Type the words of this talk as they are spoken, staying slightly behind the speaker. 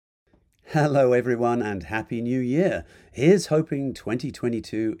Hello, everyone, and Happy New Year. Here's hoping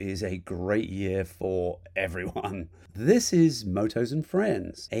 2022 is a great year for everyone. This is Motos and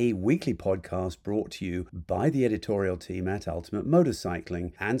Friends, a weekly podcast brought to you by the editorial team at Ultimate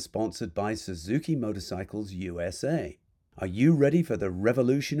Motorcycling and sponsored by Suzuki Motorcycles USA. Are you ready for the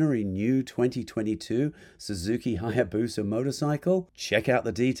revolutionary new 2022 Suzuki Hayabusa motorcycle? Check out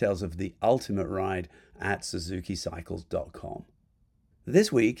the details of the ultimate ride at suzukicycles.com.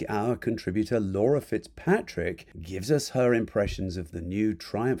 This week, our contributor Laura Fitzpatrick gives us her impressions of the new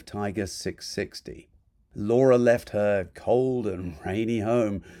Triumph Tiger 660. Laura left her cold and rainy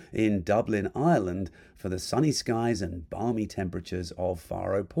home in Dublin, Ireland, for the sunny skies and balmy temperatures of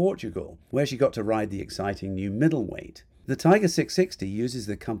Faro, Portugal, where she got to ride the exciting new middleweight. The Tiger 660 uses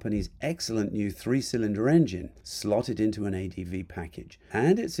the company's excellent new 3-cylinder engine slotted into an ADV package,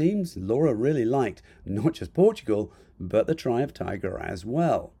 and it seems Laura really liked not just Portugal, but the Triumph Tiger as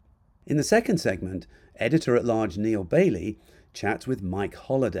well. In the second segment, editor-at-large Neil Bailey chats with Mike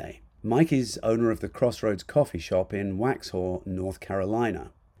Holliday. Mike is owner of the Crossroads Coffee Shop in Waxhaw, North Carolina.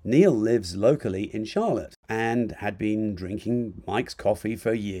 Neil lives locally in Charlotte and had been drinking Mike's coffee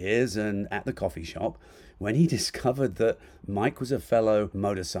for years and at the coffee shop when he discovered that Mike was a fellow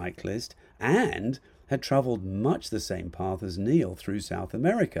motorcyclist and had traveled much the same path as Neil through South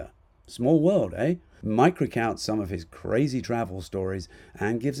America. Small world, eh? Mike recounts some of his crazy travel stories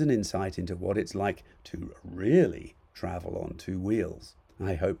and gives an insight into what it's like to really travel on two wheels.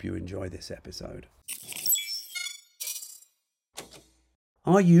 I hope you enjoy this episode.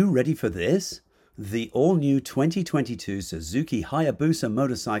 Are you ready for this? The all-new 2022 Suzuki Hayabusa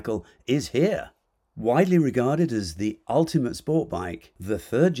motorcycle is here. Widely regarded as the ultimate sport bike, the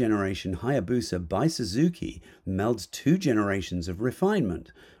third-generation Hayabusa by Suzuki melds two generations of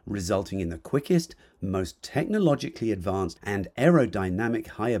refinement, resulting in the quickest, most technologically advanced and aerodynamic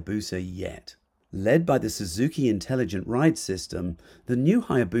Hayabusa yet. Led by the Suzuki Intelligent Ride System, the new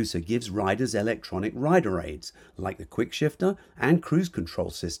Hayabusa gives riders electronic rider aids like the quick shifter and cruise control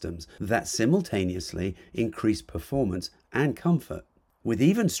systems that simultaneously increase performance and comfort. With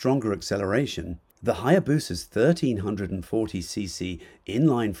even stronger acceleration, the Hayabusa's 1340cc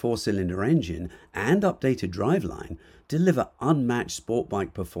inline 4-cylinder engine and updated driveline deliver unmatched sport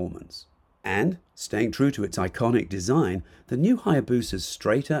bike performance. And, staying true to its iconic design, the new Hayabusa's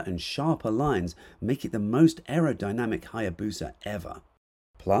straighter and sharper lines make it the most aerodynamic Hayabusa ever.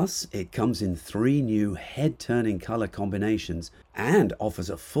 Plus, it comes in 3 new head-turning color combinations and offers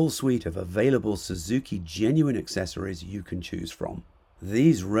a full suite of available Suzuki genuine accessories you can choose from.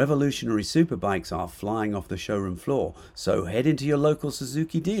 These revolutionary superbikes are flying off the showroom floor, so head into your local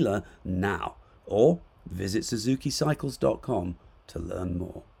Suzuki dealer now or visit suzukicycles.com to learn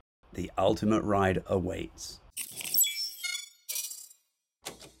more. The ultimate ride awaits.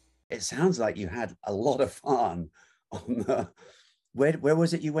 It sounds like you had a lot of fun on the... Where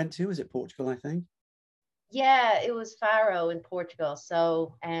was it you went to? Was it Portugal, I think? Yeah, it was Faro in Portugal.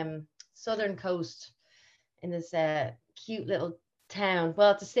 So southern coast in this cute little town.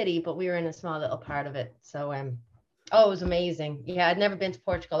 Well, it's a city, but we were in a small little part of it. So it was amazing. Yeah, I'd never been to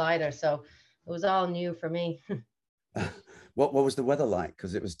Portugal either, so it was all new for me. What was the weather like?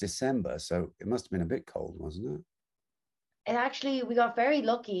 Because it was December, so it must have been a bit cold, wasn't it? It actually, we got very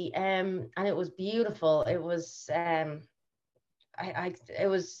lucky, and it was beautiful. It was it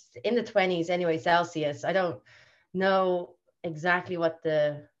was in the 20s anyway, Celsius. I don't know exactly what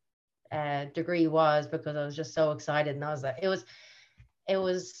the degree was because I was just so excited, and I was like, it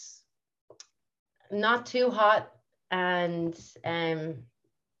was not too hot, and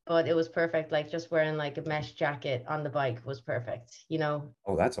but it was perfect. Like just wearing like a mesh jacket on the bike was perfect, you know.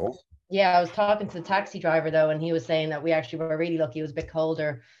 Oh, that's awesome. Yeah, I was talking to the taxi driver though, and he was saying that we actually were really lucky. It was a bit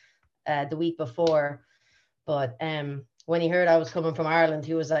colder the week before, but when he heard I was coming from Ireland,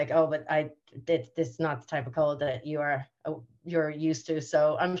 he was like, "Oh, but this is not the type of cold that you're used to."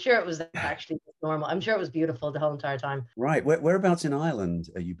 So I'm sure it was actually normal. I'm sure it was beautiful the whole entire time. Right. Whereabouts in Ireland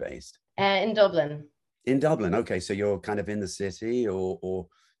are you based? In Dublin. In Dublin. Okay, so you're kind of in the city, or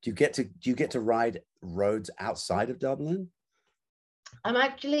do you get to ride roads outside of Dublin?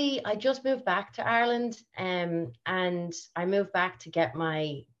 I just moved back to Ireland, and I moved back to get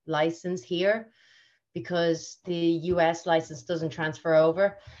my license here because the US license doesn't transfer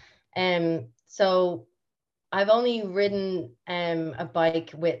over. So I've only ridden a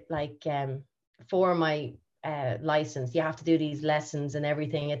bike with like for my license. You have to do these lessons and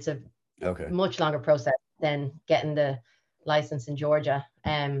everything. It's a much longer process than getting the license in Georgia,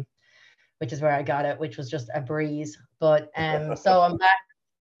 which is where I got it, which was just a breeze. But so I'm back.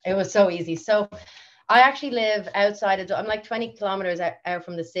 It was so easy. So I actually live outside of, I'm like 20 kilometers out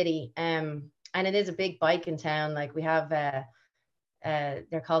from the city. And it is a big biking town. Like we have,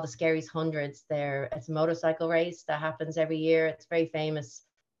 they're called the Skerries Hundreds. It's a motorcycle race that happens every year. It's very famous.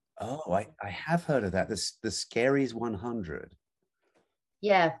 Oh, I have heard of that. The Scaries 100.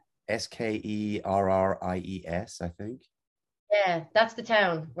 Yeah, Skerries, I think. yeah, that's the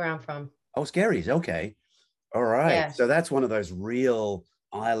town where I'm from. Oh, Scaries. Okay. All right. Yeah, So that's one of those real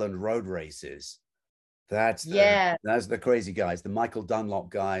island road races. yeah, That's the crazy guys, the Michael Dunlop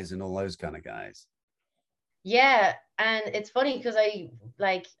guys and all those kind of guys. yeah. And it's funny because I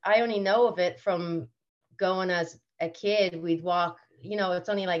only know of it from going as a kid. We'd walk, it's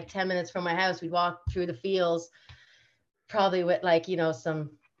only like 10 minutes from my house. We'd walk through the fields, probably with like, some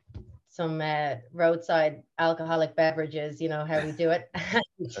roadside alcoholic beverages, how we do it.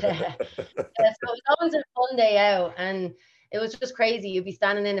 So it was always a fun day out, and it was just crazy. You'd be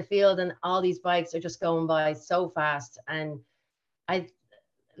standing in a field and all these bikes are just going by so fast. And I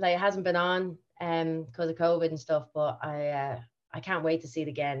like it hasn't been on because of COVID and stuff, but I can't wait to see it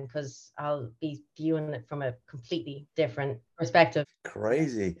again because I'll be viewing it from a completely different perspective.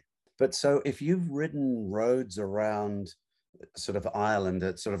 Crazy. But so if you've ridden roads around sort of Ireland,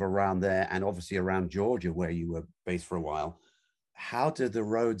 sort of around there, and obviously around Georgia, where you were based for a while, how did the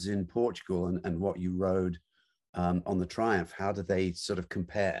roads in Portugal and what you rode on the Triumph, how did they sort of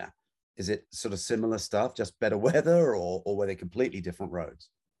compare? Is it sort of similar stuff, just better weather, or were they completely different roads?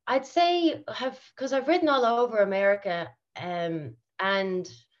 I'd say have because I've ridden all over America, and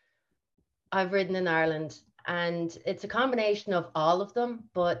I've ridden in Ireland, and it's a combination of all of them,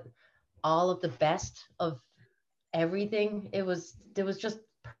 but all of the best of everything. There was just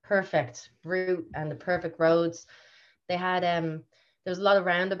perfect route and the perfect roads. They had there's a lot of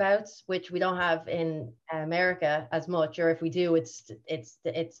roundabouts, which we don't have in America as much, or if we do, it's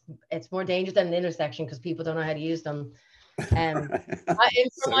more dangerous than an intersection because people don't know how to use them. From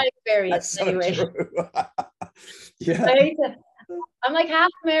So my experience, that's so anyway. true. Yeah. I hate to, I'm like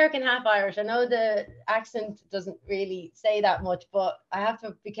half American, half Irish. I know the accent doesn't really say that much, but I have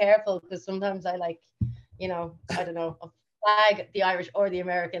to be careful because sometimes I like, I don't know, I'll slag the Irish or the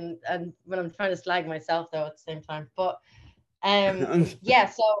American, and when I'm trying to slag myself though at the same time. But yeah,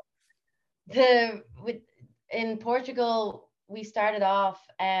 so in Portugal we started off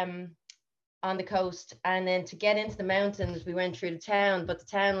on the coast, and then to get into the mountains we went through the town, but the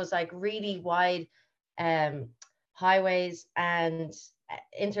town was like really wide um highways and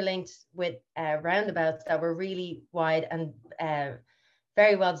interlinked with roundabouts that were really wide and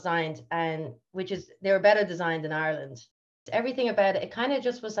very well designed, and they were better designed in Ireland. Everything about it kind of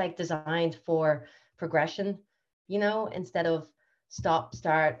just was like designed for progression, instead of stop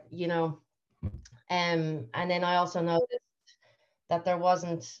start, and then I also noticed that there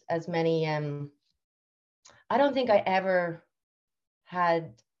wasn't as many I don't think I ever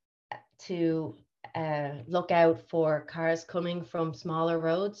had to look out for cars coming from smaller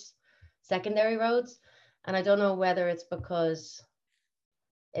roads, secondary roads. And I don't know whether it's because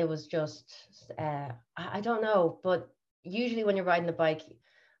it was just, I don't know, but usually when you're riding a bike,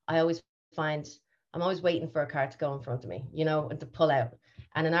 I always find I'm always waiting for a car to go in front of me, and to pull out.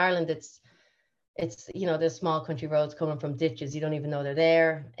 And in Ireland, there's small country roads coming from ditches. You don't even know they're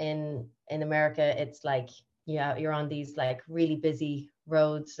there. In America, it's like, yeah, you're on these like really busy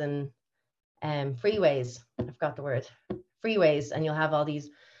roads and freeways. I forgot the word. Freeways, and you'll have all these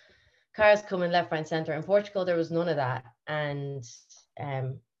cars coming left, right, and center. In Portugal, there was none of that, and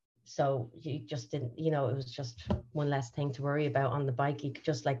so you just didn't. It was just one less thing to worry about on the bike. You could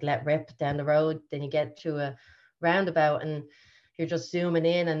just like let rip down the road. Then you get to a roundabout, and you're just zooming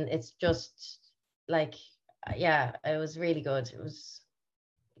in, and it's just like, yeah, it was really good.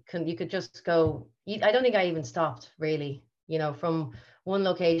 You could just go. I don't think I even stopped really. From one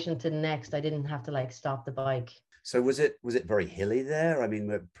location to the next, I didn't have to like stop the bike. So was it very hilly there? I mean,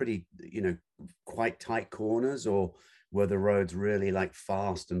 we're pretty, quite tight corners, or were the roads really like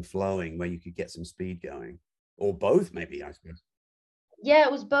fast and flowing where you could get some speed going, or both, maybe, I suppose. Yeah,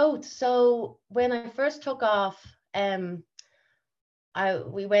 it was both. So when I first took off,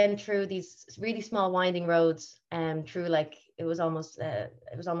 we went through these really small winding roads, through like it was almost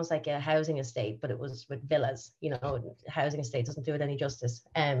like a housing estate, but it was with villas. Housing estate doesn't do it any justice.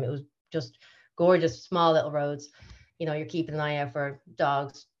 It was just gorgeous small little roads. You're keeping an eye out for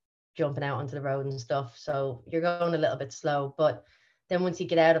dogs jumping out onto the road and stuff, so you're going a little bit slow. But then once you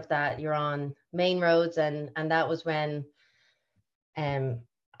get out of that, you're on main roads, and that was when um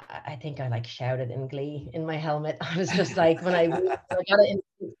I think I like shouted in glee in my helmet. I was just like, when I got it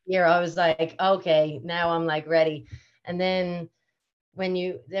in gear, I was like, okay, now I'm like ready. And then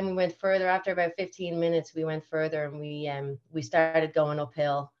then we went further. After about 15 minutes, we went further, and we started going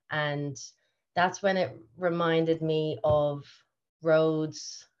uphill, and that's when it reminded me of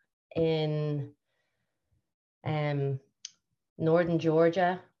roads in um northern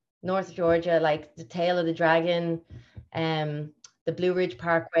Georgia, North Georgia, like the Tail of the Dragon, um, the Blue Ridge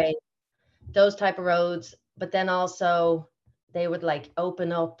Parkway, those type of roads. But then also they would like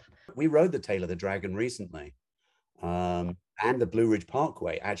open up. We rode the Tail of the Dragon recently, and the Blue Ridge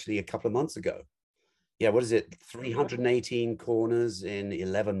Parkway actually a couple of months ago. Yeah, what is it? 318 corners in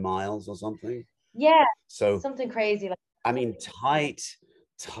 11 miles or something. Yeah, So, something crazy like. I mean, tight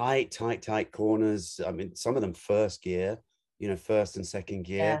corners. I mean, some of them first gear, first and second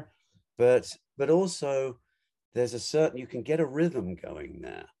gear, Yeah, but also there's a certain you can get a rhythm going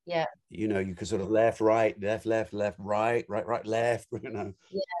there. yeah, You can sort of left, right, left, left, left, right, right, right, left, yeah,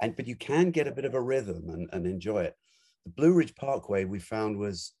 but you can get a bit of a rhythm and enjoy it. The Blue Ridge Parkway we found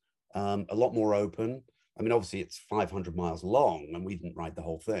was a lot more open. I mean, obviously it's 500 miles long, and we didn't ride the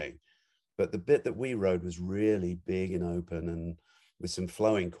whole thing, but the bit that we rode was really big and open, and with some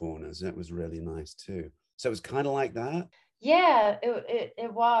flowing corners, and it was really nice too. So it was kind of like that. yeah.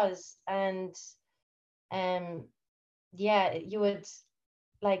 It was, and um, yeah, you would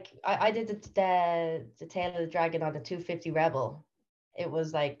like I did the Tail of the Dragon on the 250 Rebel. It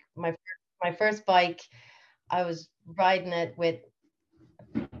was like my first bike. I was riding it with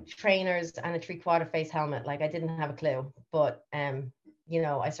trainers and a 3/4 face helmet. Like I didn't have a clue, but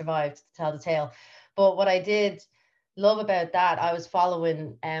I survived to tell the tale. But what I did love about that, I was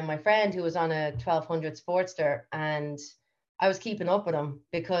following my friend who was on a 1200 Sportster, and I was keeping up with him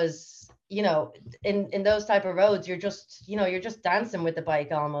because in those type of roads you're just dancing with the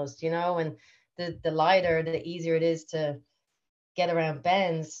bike almost, and the lighter, the easier it is to get around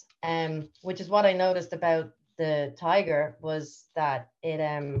bends, which is what I noticed about the Tiger, was that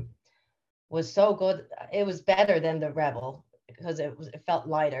it was so good. It was better than the Rebel because it felt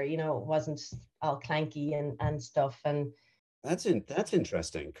lighter, it wasn't all clanky and stuff. And That's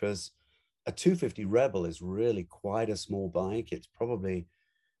interesting because a 250 Rebel is really quite a small bike. It's probably,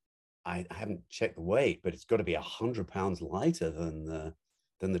 I haven't checked the weight, but it's got to be 100 pounds lighter than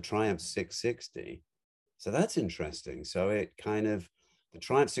the Triumph 660. So that's interesting. So the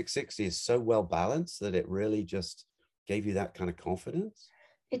Triumph 660 is so well balanced that it really just gave you that kind of confidence.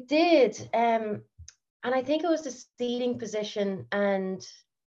 it did. And I think it was the seating position, and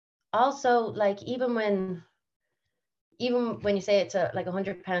also like even when you say it's like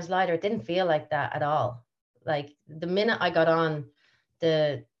 100 pounds lighter, it didn't feel like that at all. Like the minute I got on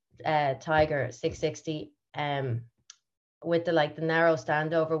the Tiger 660, with the narrow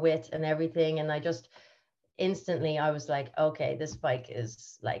standover width and everything, and I just instantly I was like, okay, this bike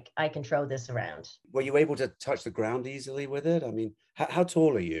is like I can throw this around. Were you able to touch the ground easily with it? I mean, how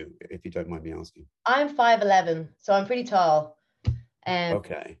tall are you, if you don't mind me asking? I'm 5'11", so I'm pretty tall.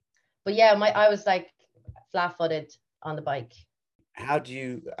 Okay. But yeah, I was like flat-footed on the bike. How do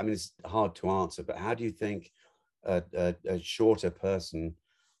you, I mean, it's hard to answer, but how do you think a shorter person,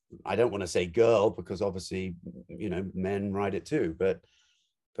 I don't want to say girl because obviously, men ride it too, but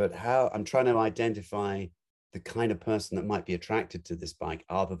how, I'm trying to identify the kind of person that might be attracted to this bike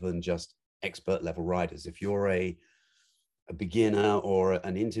other than just expert level riders. If you're a beginner or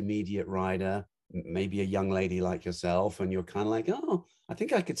an intermediate rider, maybe a young lady like yourself, and you're kind of like, oh, I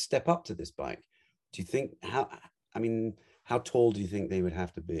think I could step up to this bike. Do you think I mean, how tall do you think they would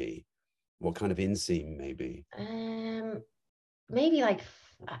have to be? What kind of inseam maybe? Maybe like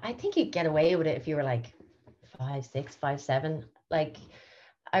I think you'd get away with it if you were like 5'6", 5'7". Like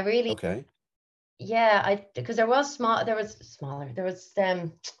I really, Okay. yeah, I because there was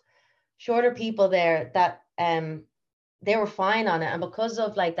shorter people there that they were fine on it, and because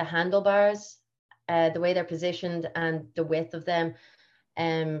of like the handlebars, the way they're positioned and the width of them,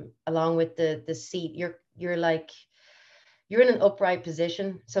 along with the seat, you're in an upright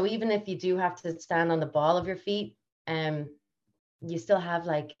position. So even if you do have to stand on the ball of your feet, you still have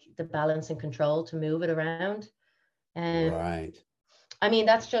like the balance and control to move it around. Um, Right. I mean,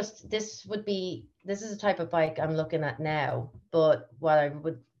 this is a type of bike I'm looking at now, but what I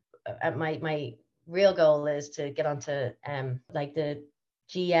would, my real goal is to get onto like the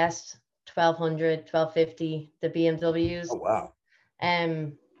GS 1200, 1250, the BMWs. Oh wow.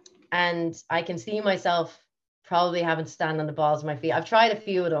 Um, and I can see myself probably having to stand on the balls of my feet. I've tried a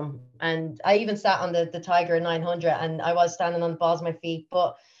few of them, and I even sat on the Tiger 900, and I was standing on the balls of my feet.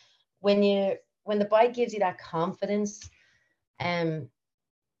 But when the bike gives you that confidence, um,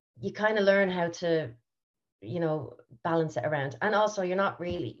 you kind of learn how to, balance it around. And also, you're not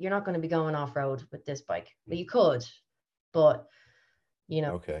going to be going off road with this bike. Well, you could, but You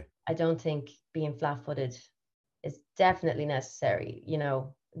know, Okay. I don't think being flat-footed is definitely necessary. You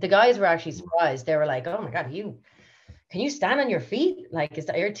know, the guys were actually surprised. They were like, "Oh my God, can you stand on your feet? Like, is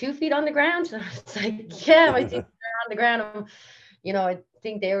that your 2 feet on the ground?" It's like, yeah, my 2 feet are on the ground. You know, I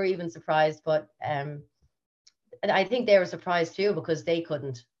think they were even surprised, but and I think they were surprised too because they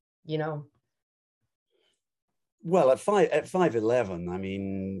couldn't, you know. Well, at 5'11", I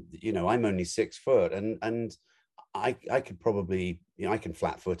mean, I'm only 6 foot, and I could probably, I can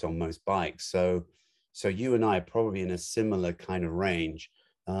flat foot on most bikes. So you and I are probably in a similar kind of range.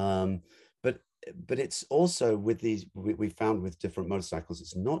 Um, but but it's also with these, we found with different motorcycles,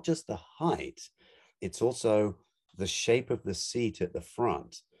 it's not just the height, it's also the shape of the seat at the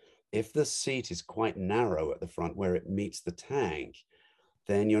front. If the seat is quite narrow at the front where it meets the tank,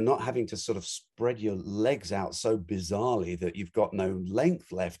 then you're not having to sort of spread your legs out so bizarrely that you've got no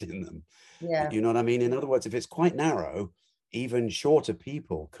length left in them. Yeah, You know what I mean? In other words, if it's quite narrow, even shorter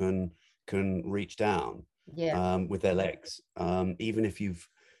people can reach down yeah, with their legs. Even if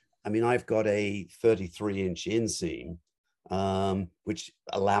I mean, I've got a 33-inch inseam, which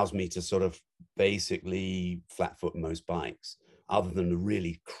allows me to sort of basically flat foot most bikes, other than the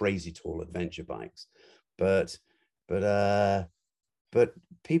really crazy tall adventure bikes. But but uh but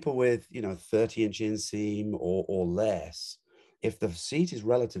people with 30-inch inseam or less, if the seat is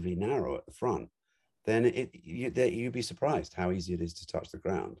relatively narrow at the front, then you'd be surprised how easy it is to touch the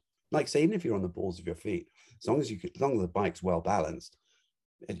ground. Like say, even if you're on the balls of your feet, as long as the bike's well balanced,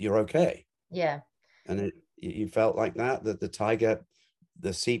 you're okay. yeah. And you felt like that the Tiger,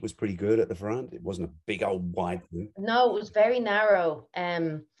 the seat was pretty good at the front. It wasn't a big old wide thing. No, it was very narrow,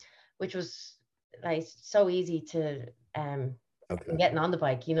 which was like so easy to Okay. getting on the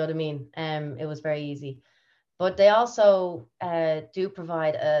bike, you know what I mean? It was very easy. But they also do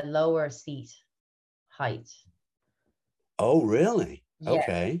provide a lower seat height. Oh, really? Yeah.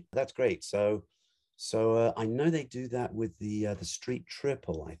 Okay, that's great. I know they do that with the Street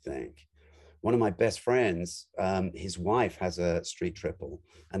Triple, I think. One of my best friends, his wife has a Street Triple,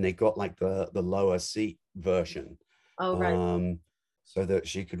 and they got like the lower seat version, Oh, right. um, so that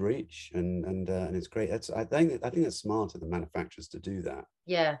she could reach, and it's great. I think it's smart of the manufacturers to do that.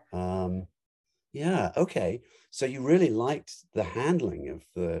 Yeah. Um, yeah, okay. So you really liked the handling of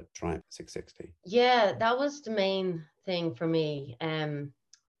the Triumph 660. Yeah, that was the main thing for me.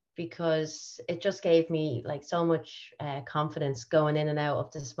 Because it just gave me like so much confidence going in and out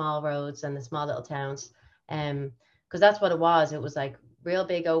of the small roads and the small little towns. Because that's what it was. It was like real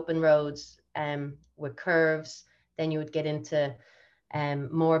big open roads with curves. Then you would get into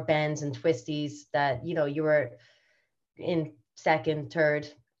more bends and twisties that, you know, you were in second, third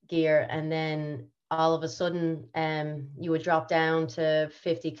gear. And then all of a sudden you would drop down to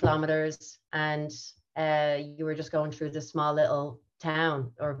 50 kilometers and you were just going through this small little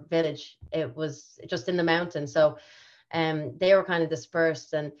town or village. It was just in the mountains. So they were kind of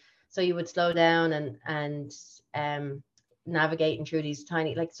dispersed. And so you would slow down and navigating through these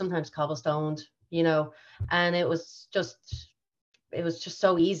tiny, like sometimes cobblestoned, you know, and it was just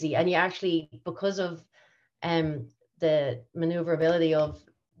so easy. And you actually, because of um, the maneuverability of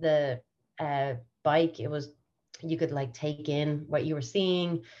the uh, bike, it was, you could like take in what you were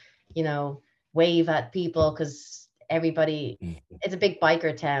seeing, you know, wave at people because everybody, it's a big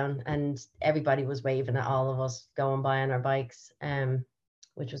biker town and everybody was waving at all of us going by on our bikes,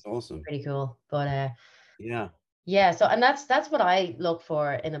 which was Awesome. pretty cool. But Yeah. yeah, so and that's what I look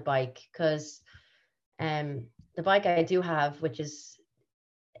for in a bike because um, the bike I do have, which is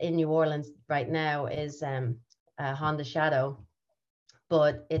in New Orleans right now, is a Honda Shadow,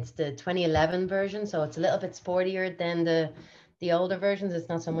 but it's the 2011 version, so it's a little bit sportier than the older versions. It's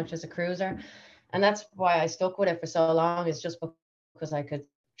not so much as a cruiser, and that's why I stuck with it for so long. Is just because I could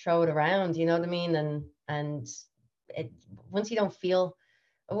throw it around, you know what I mean, and it once you don't feel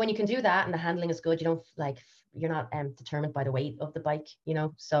when you can do that and the handling is good, you don't like you're not determined by the weight of the bike, you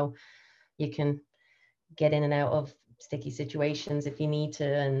know, so you can get in and out of sticky situations if you need to,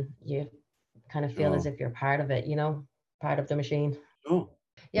 and you kind of feel as Sure. if you're part of it, you know, part of the machine. Sure.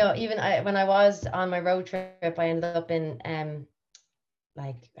 You know, even when I was on my road trip, I ended up in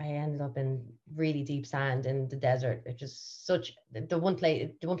I ended up in really deep sand in the desert, which is such the one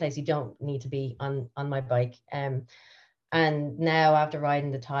place you don't need to be on my bike. And now after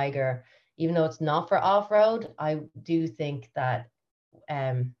riding the Tiger, even though it's not for off road, I do think that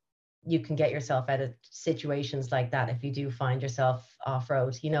um you can get yourself out of situations like that if you do find yourself off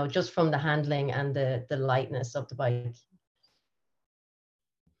road, you know, just from the handling and the lightness of the bike.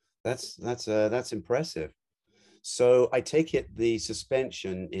 That's impressive. So I take it the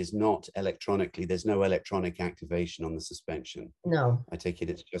suspension is not electronically, there's no electronic activation on the suspension. No. I take it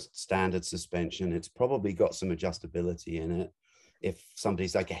it's just standard suspension. It's probably got some adjustability in it. If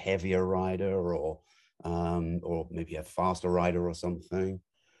somebody's like a heavier rider or maybe a faster rider or something.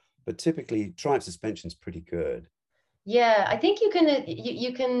 But typically Triumph suspension's pretty good. Yeah, I think you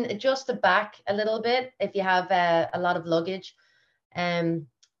can adjust the back a little bit if you have a lot of luggage, um,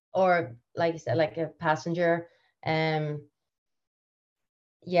 or like you said, like a passenger. Um,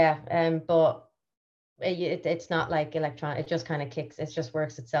 yeah, but it's not like electronic. It just kind of kicks. It just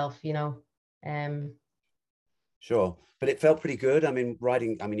works itself, you know. Um, Sure. But it felt pretty good. I mean,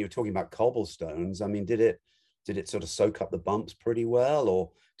 riding, I mean, you were talking about cobblestones. I mean, did it sort of soak up the bumps pretty well?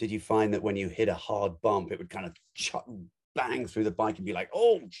 Or did you find that when you hit a hard bump, it would kind of bang through the bike and be like,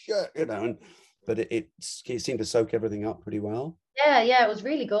 oh shit, but it seemed to soak everything up pretty well. yeah, it was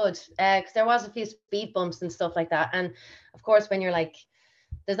really good. Because there was a few speed bumps and stuff like that, and of course, when you're like,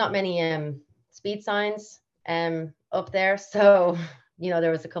 there's not many speed signs up there, so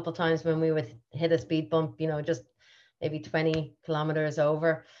there was a couple times when we would hit a speed bump, just maybe 20 kilometers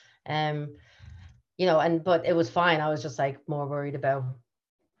over, and but it was fine. I was just like more worried about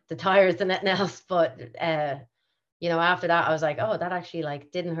the tires than anything else. But after that, I was like, oh, that actually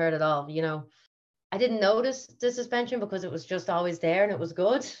like didn't hurt at all. I didn't notice the suspension because it was just always there and it was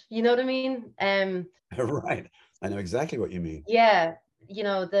good. You know what I mean? Right. I know exactly what you mean. Yeah,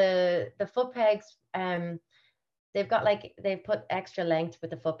 the foot pegs, they've put extra length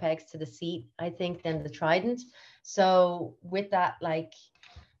with the foot pegs to the seat, I think, than the Trident. So with that, like,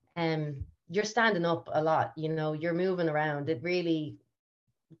 you're standing up a lot, you're moving around. It really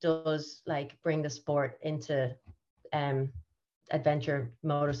does like bring the sport into adventure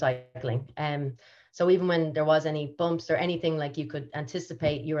motorcycling. So even when there was any bumps or anything like you could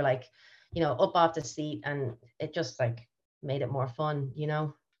anticipate, you were like, up off the seat, and it just like made it more fun.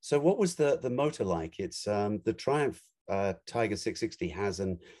 So what was the motor like? It's the Triumph Tiger 660 has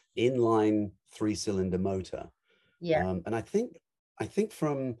an inline three-cylinder motor. Yeah. And I think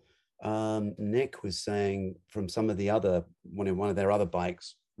from Nick was saying from some of the other one of their other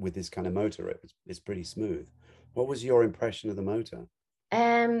bikes with this kind of motor, it's pretty smooth. What was your impression of the motor?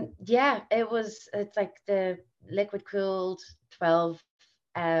 Yeah, it's like the liquid cooled 12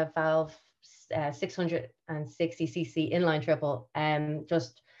 valve 660cc inline triple,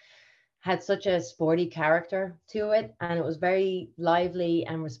 just had such a sporty character to it, and it was very lively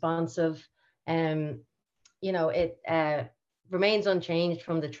and responsive. It remains unchanged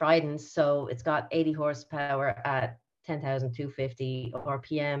from the Tridents, so it's got 80 horsepower at 10,250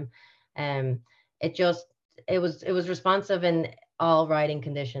 RPM. Um, it just it was responsive in all riding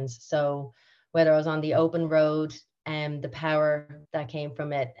conditions. So whether I was on the open road, the power that came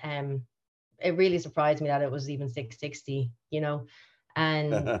from it, it really surprised me that it was even 660.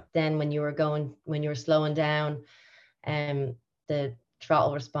 And then when you were slowing down, the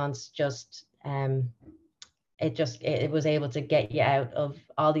throttle response it was able to get you out of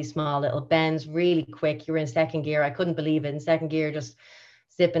all these small little bends really quick. You were in second gear. I couldn't believe it. In second gear, just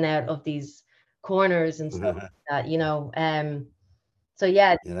zipping out of these corners and stuff like that. So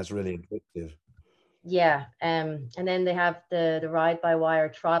yeah. Yeah, that's really addictive. Yeah. And then they have the ride by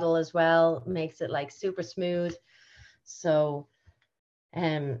wire throttle as well, makes it like super smooth. So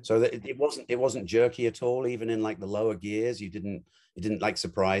So that it wasn't jerky at all, even in like the lower gears. It didn't like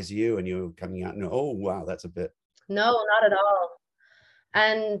surprise you, and you're coming out and oh wow, that's a bit. no, not at all.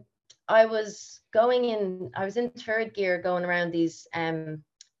 And I was in third gear going around these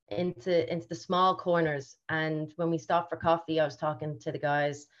into the small corners. And when we stopped for coffee, I was talking to the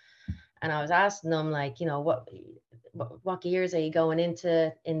guys and I was asking them like, what gears are you going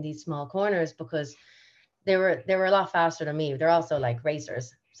into in these small corners? Because they were a lot faster than me. They're also like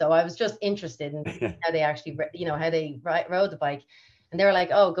racers. So I was just interested in how they actually, how they rode the bike. And they were like,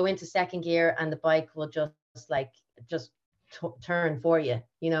 oh, go into second gear and the bike will just turn for you.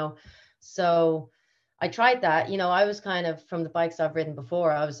 So I tried that. I was kind of, from the bikes I've ridden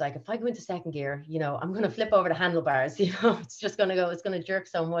before, I was like, if I go into second gear, I'm going to flip over the handlebars. It's going to jerk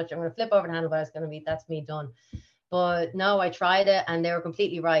so much. I'm going to flip over the handlebars. That's me done. But no, I tried it and they were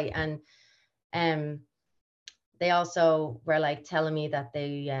completely right. And they also were like telling me that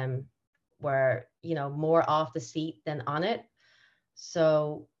they were, more off the seat than on it.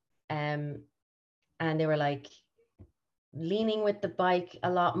 So, and they were like leaning with the bike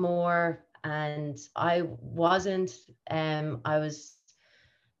a lot more. And I wasn't, I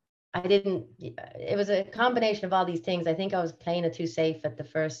didn't, it was a combination of all these things. I think I was playing it too safe at the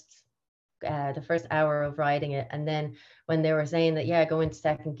first hour of riding it. And then when they were saying that, yeah, go into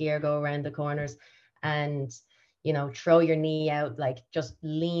second gear, go around the corners. And you know, throw your knee out, like just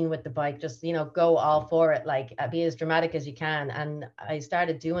lean with the bike, just, you know, go all for it, like be as dramatic as you can. And I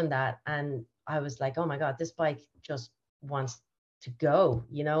started doing that, and I was like, oh my God, this bike just wants to go,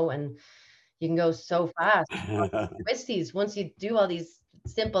 you know, and you can go so fast. Twisties once you do all these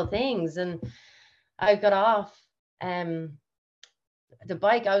simple things. And I got off the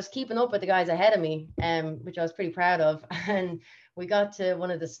bike. I was keeping up with the guys ahead of me, which I was pretty proud of. And we got to one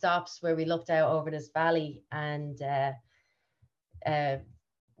of the stops where we looked out over this valley, and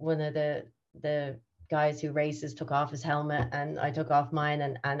one of the guys who races took off his helmet, and I took off mine,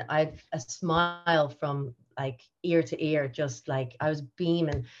 and I had a smile from like ear to ear, just like I was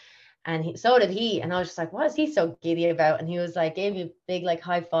beaming. And so did he. And I was just like, what is he so giddy about? And he was like, gave me a big like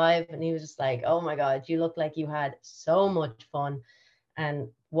high five. And he was just like, oh my God, you look like you had so much fun. And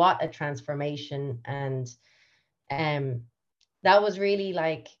what a transformation. And that was really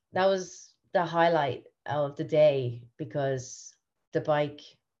like, that was the highlight of the day, because the bike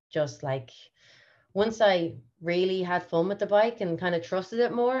just like, once I really had fun with the bike and kind of trusted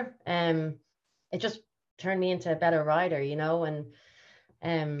it more, it just turned me into a better rider, you know.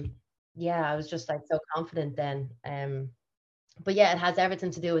 And yeah, I was just like so confident then. But yeah, it has everything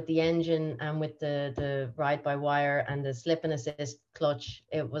to do with the engine and with the ride by wire and the slip and assist clutch.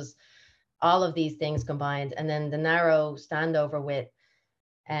 It was all of these things combined, and then the narrow standover width.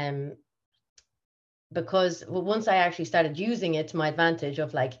 Because once I actually started using it to my advantage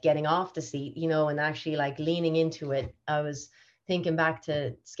of like getting off the seat, you know, and actually like leaning into it, I was thinking back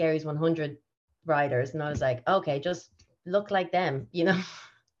to Scary's 100 riders, and I was like, okay, just look like them, you know.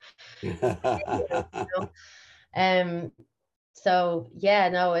 Um, so yeah,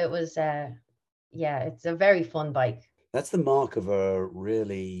 no, it was yeah, it's a very fun bike. That's the mark of a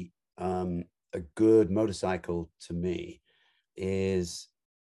really a good motorcycle to me. Is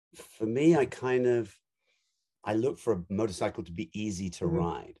for me, I look for a motorcycle to be easy to Mhm.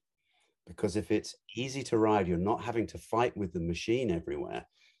 ride, because if it's easy to ride, you're not having to fight with the machine everywhere.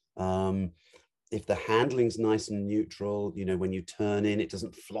 Um, if the handling's nice and neutral, you know, when you turn in, it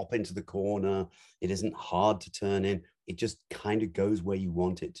doesn't flop into the corner. It isn't hard to turn in. It just kind of goes where you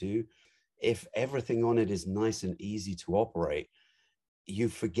want it to. If everything on it is nice and easy to operate, you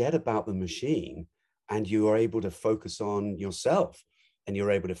forget about the machine and you are able to focus on yourself, and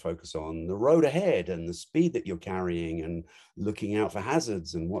you're able to focus on the road ahead and the speed that you're carrying and looking out for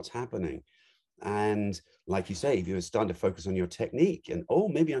hazards and what's happening. And like you say, if you're starting to focus on your technique and, oh,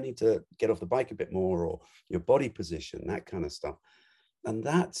 maybe I need to get off the bike a bit more, or your body position, that kind of stuff. And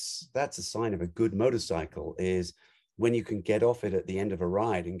that's a sign of a good motorcycle, is when you can get off it at the end of a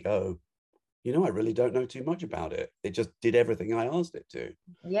ride and go, you know, I really don't know too much about it. It just did everything I asked it to.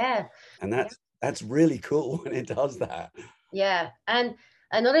 Yeah, And that's really cool when it does that. yeah. And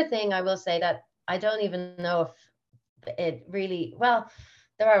another thing I will say, that I don't even know if it really, well,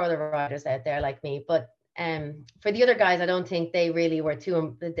 there are other riders out there like me, but for the other guys, I don't think they really were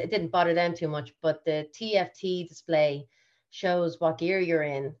too, it didn't bother them too much. But the TFT display shows what gear you're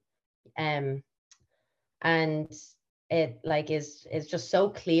in. Um, and it like is just so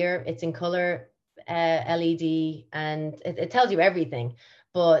clear. It's in color LED, and it tells you everything.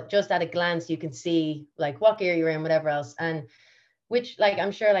 But just at a glance, you can see like what gear you're in, whatever else. And which, like,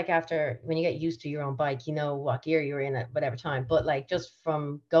 I'm sure like after when you get used to your own bike, you know what gear you're in at whatever time. But like just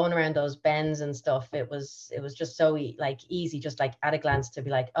from going around those bends and stuff, it was just so like easy, just like at a glance to be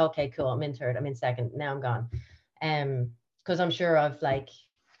like, okay, cool, I'm in third, I'm in second, now I'm gone. Because I'm sure I've like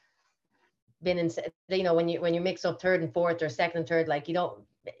been in, you know, when you mix up third and fourth or second and third, like you don't,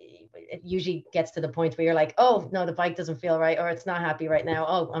 it usually gets to the point where you're like, oh no, the bike doesn't feel right, or it's not happy right now,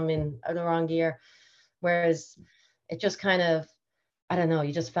 oh, I'm in the wrong gear. Whereas it just kind of, I don't know,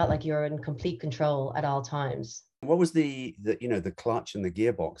 you just felt like you're in complete control at all times. What was the you know, the clutch and the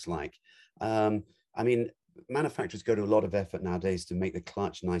gearbox like? I mean, manufacturers go to a lot of effort nowadays to make the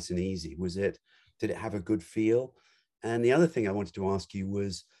clutch nice and easy. Did it have a good feel? And the other thing I wanted to ask you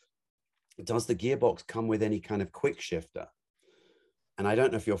was, does the gearbox come with any kind of quick shifter? And I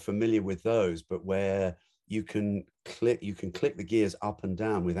don't know if you're familiar with those, but where you can click the gears up and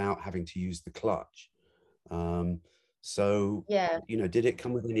down without having to use the clutch. Um, so, Yeah. you know, did it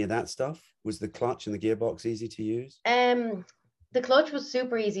come with any of that stuff? Was the clutch and the gearbox easy to use? The clutch was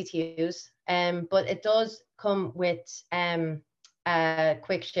super easy to use, but it does come with a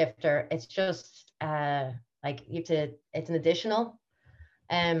quick shifter. It's just like you have to, it's an additional.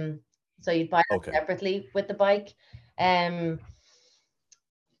 Um, so you'd buy that Okay. separately with the bike. Um,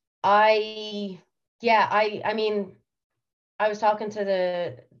 I yeah, I mean, I was talking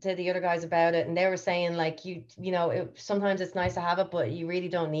to to the other guys about it, and they were saying like sometimes it's nice to have it, but you really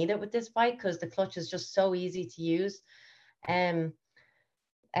don't need it with this bike because the clutch is just so easy to use. Um,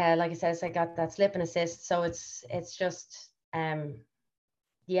 like I said, I got that slip and assist, so it's just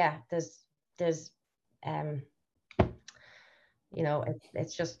yeah, there's it's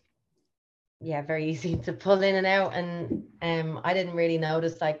just very easy to pull in and out, and I didn't really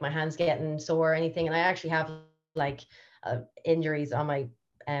notice like my hands getting sore or anything, and I actually have like injuries on my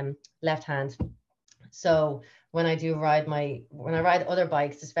left hand. So when I ride other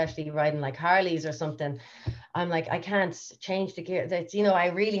bikes, especially riding like Harleys or something, I'm like, I can't change the gear. That I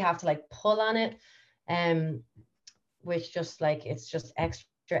really have to like pull on it, which just like it's just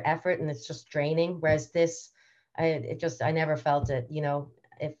extra effort and it's just draining. Whereas this, I never felt it.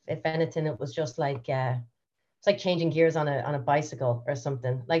 If anything, it was just like it's like changing gears on a bicycle or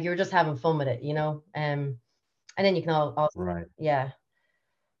something. Like you're just having fun with it, and then you can also Right. yeah.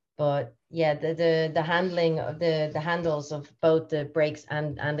 But yeah, the handling of the handles of both the brakes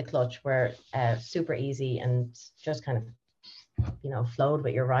and the clutch were super easy and just kind of flowed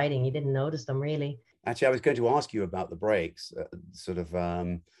with your riding. You didn't notice them really. Actually, I was going to ask you about the brakes,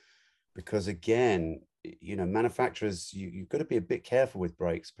 because again, manufacturers, you've got to be a bit careful with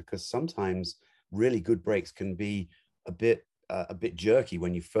brakes because sometimes really good brakes can be a bit jerky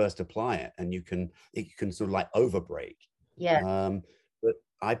when you first apply it, and it can sort of like over brake. Yeah. But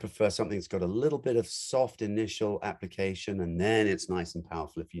I prefer something that's got a little bit of soft initial application, and then it's nice and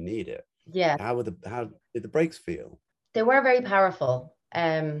powerful if you need it. Yeah. How did the brakes feel? They were very powerful.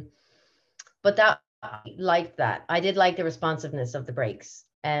 But that I liked that. I did like the responsiveness of the brakes.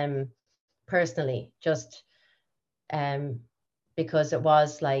 Personally, just because it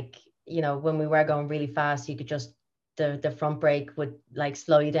was like, when we were going really fast, you could just the front brake would like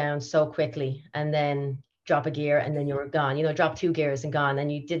slow you down so quickly and then drop a gear and then you were gone, drop 2 gears and gone.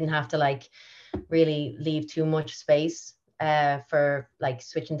 And you didn't have to like really leave too much space for like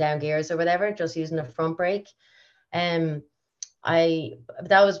switching down gears or whatever, just using the front brake. That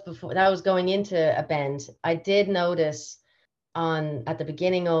was going into a bend. I did notice at the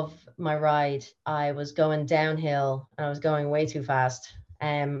beginning of my ride, I was going downhill and I was going way too fast.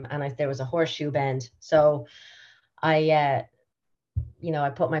 And there was a horseshoe bend. So I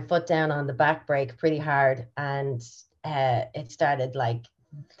put my foot down on the back brake pretty hard, and it started like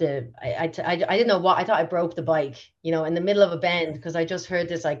I didn't know what I thought. I broke the bike, in the middle of a bend, because I just heard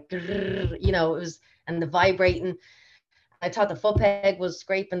this like, it was, and the vibrating. I thought the foot peg was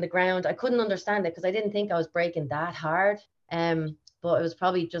scraping the ground. I couldn't understand it because I didn't think I was braking that hard. But it was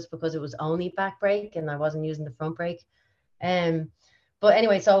probably just because it was only back brake and I wasn't using the front brake. But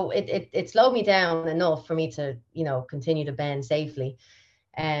anyway, so it slowed me down enough for me to, continue to bend safely.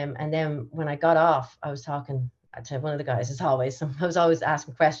 And then when I got off, I was talking to one of the guys, as always. I was always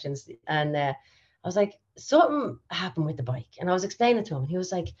asking questions, and I was like, something happened with the bike, and I was explaining to him, and he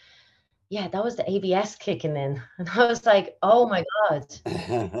was like, yeah, that was the ABS kicking in. And I was like, oh my God.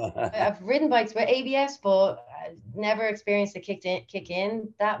 I've ridden bikes with ABS, but I never experienced the kick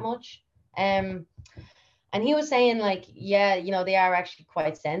in that much. And he was saying like, yeah, they are actually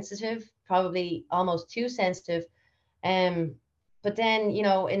quite sensitive, probably almost too sensitive. But then,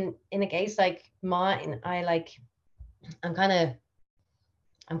 in a case like mine, I'm kind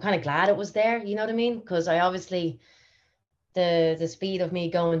of glad it was there, you know what I mean? Because I obviously the speed of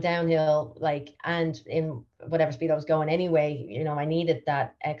me going downhill, like, and in whatever speed I was going anyway, I needed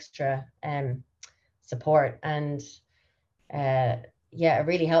that extra support. And yeah, it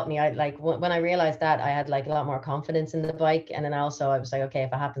really helped me. I like when I realized that, I had like a lot more confidence in the bike. And then also I was like, okay,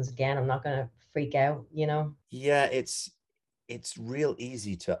 if it happens again, I'm not gonna freak out, Yeah, it's real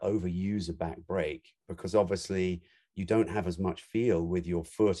easy to overuse a back brake because obviously you don't have as much feel with your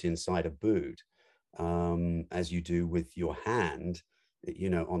foot inside a boot as you do with your hand,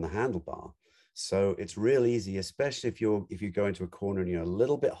 on the handlebar. So it's real easy, especially if you go into a corner and you're a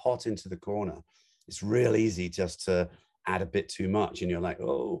little bit hot into the corner. It's real easy just to add a bit too much, and you're like,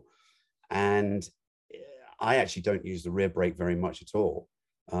 oh. And I actually don't use the rear brake very much at all,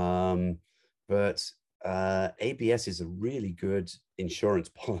 but ABS is a really good insurance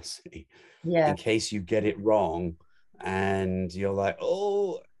policy Yeah. in case you get it wrong and you're like,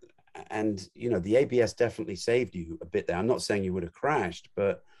 oh. And the ABS definitely saved you a bit there. I'm not saying you would have crashed,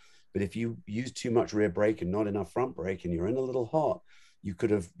 but if you use too much rear brake and not enough front brake and you're in a little hot, you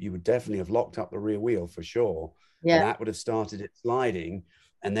would definitely have locked up the rear wheel for sure. Yeah. And that would have started it sliding.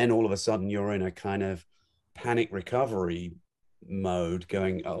 And then all of a sudden you're in a kind of panic recovery mode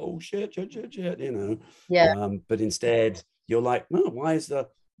going, oh shit, Yeah. but instead you're like, no, why is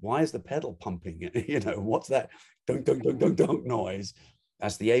the pedal pumping? What's that dunk dunk dunk dunk dunk noise?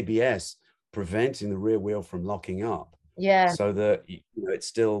 That's the ABS preventing the rear wheel from locking up, Yeah. so that it's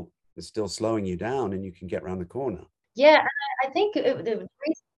still slowing you down, and you can get around the corner. Yeah, and I think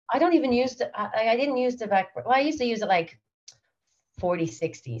I don't even use I didn't use the back. Well, I used to use it like 40,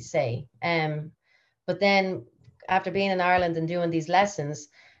 60, say. But then after being in Ireland and doing these lessons,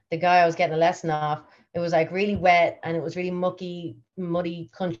 the guy I was getting a lesson off, it was like really wet and it was really mucky, muddy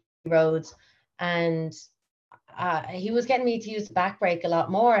country roads. And he was getting me to use the back brake a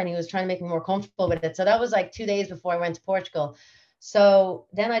lot more, and he was trying to make me more comfortable with it. So that was like 2 days before I went to Portugal. So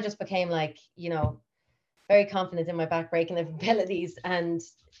then I just became like, very confident in my back braking abilities. And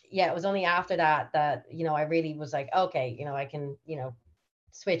yeah, it was only after that I really was like, okay, I can,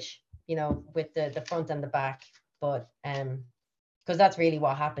 switch, with the front and the back. But because that's really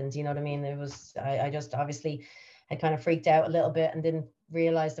what happened, you know what I mean? It was, I just obviously had kind of freaked out a little bit and didn't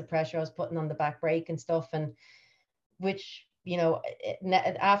realize the pressure I was putting on the back brake and stuff. And which,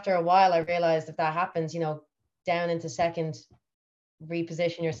 after a while, I realized if that happens, down into second,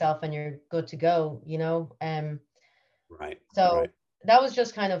 reposition yourself and you're good to go, Right. So Right. that was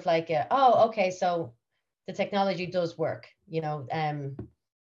just kind of like, oh, okay, so the technology does work,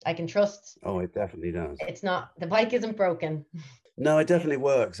 I can trust. Oh, it definitely does. It's not, the bike isn't broken. No, it definitely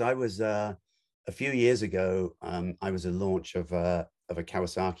works. I was a few years ago. I was a launch of a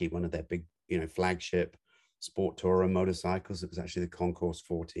Kawasaki, one of their big, flagship sport tourer motorcycles. It was actually the Concourse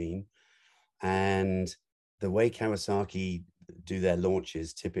 14, and the way Kawasaki do their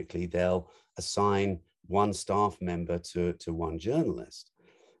launches, typically they'll assign one staff member to one journalist.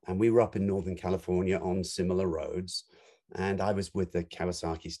 And we were up in Northern California on similar roads. And I was with the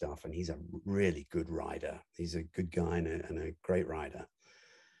Kawasaki staff, and he's a really good rider. He's a good guy and a great rider.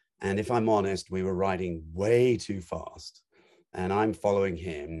 And if I'm honest, we were riding way too fast. And I'm following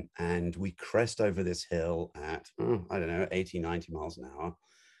him, and we crest over this hill at, I don't know, 80, 90 miles an hour,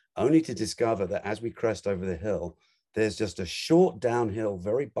 only to discover that as we crest over the hill, there's just a short downhill,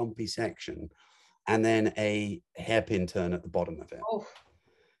 very bumpy section, and then a hairpin turn at the bottom of it. Oh.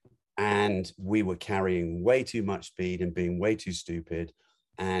 And we were carrying way too much speed and being way too stupid.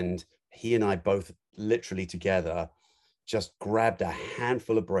 And he and I both literally together just grabbed a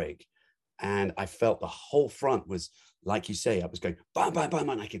handful of brake. And I felt the whole front was, like you say, I was going, bam, bam, bam,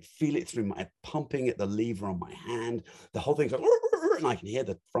 and I could feel it through my pumping at the lever on my hand. The whole thing's like, and I can hear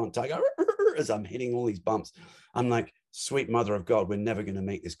the front tire as I'm hitting all these bumps. I'm like, sweet mother of God, we're never going to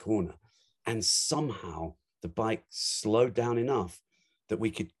make this corner. And somehow the bike slowed down enough that we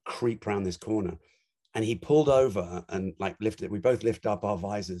could creep around this corner. And he pulled over and like lifted it. We both lift up our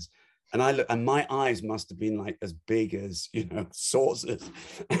visors. And I look, and my eyes must have been like as big as, saucers.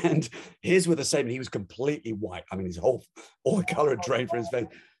 And his were the same. And he was completely white. I mean, his all the color had drained from his face.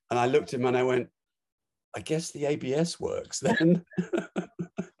 And I looked at him and I went, I guess the ABS works then.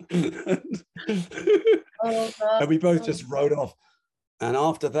 And we both just rode off. And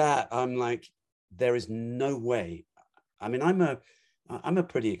after that, I'm like, there is no way. I mean, I'm a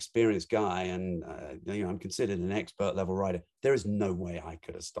pretty experienced guy, and I'm considered an expert level rider. There is no way I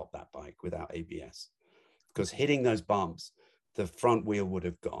could have stopped that bike without ABS, because hitting those bumps, the front wheel would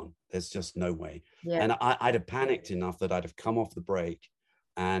have gone. There's just no way. Yeah. And I'd have panicked enough that I'd have come off the brake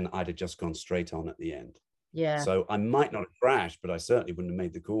and I'd have just gone straight on at the end. Yeah. So I might not have crashed, but I certainly wouldn't have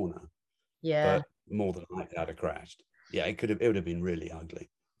made the corner. Yeah. But more than likely I'd have crashed. Yeah, it would have been really ugly.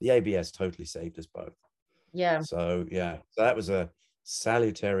 The ABS totally saved us both. Yeah. So that was a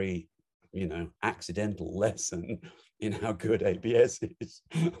salutary, accidental lesson in how good ABS is.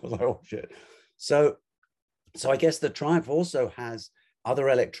 I was like, oh shit. So I guess the Triumph also has other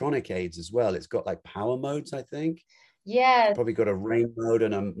electronic aids as well. It's got like power modes, I think. Yeah. It's probably got a rain mode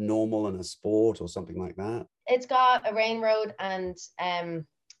and a normal and a sport or something like that. It's got a rain mode and a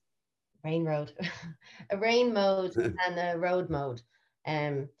rain mode and a road mode.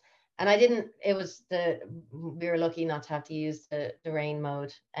 And we were lucky not to have to use the rain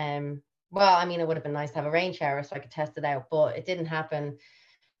mode. Well, I mean, it would have been nice to have a rain shower so I could test it out, but it didn't happen.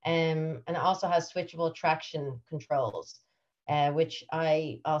 And it also has switchable traction controls, which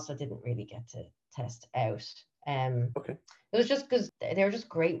I also didn't really get to test out. Okay. It was just because they were just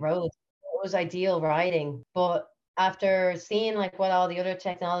great roads. It was ideal riding, but after seeing like what all the other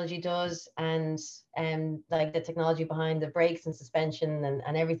technology does and like the technology behind the brakes and suspension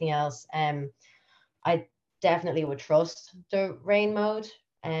and everything else, I definitely would trust the rain mode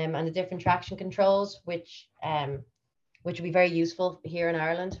and the different traction controls, which would be very useful here in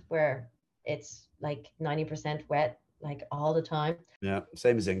Ireland, where it's like 90% wet, like all the time. Yeah,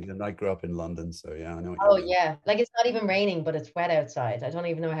 same as England. I grew up in London, so yeah, I know what Oh you mean. yeah, like it's not even raining, but it's wet outside. I don't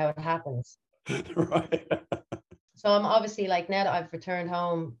even know how it happens. Right. So I'm obviously like, now that I've returned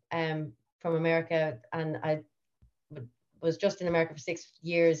home from America, and I was just in America for 6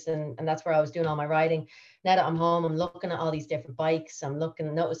 years, and that's where I was doing all my riding. Now that I'm home, I'm looking at all these different bikes. I'm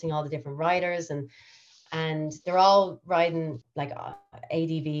noticing all the different riders, and they're all riding like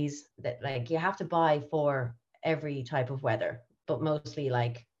ADVs that like you have to buy for every type of weather, but mostly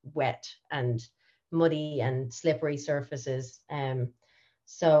like wet and muddy and slippery surfaces.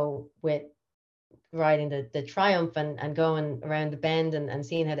 So with riding the Triumph and going around the bend and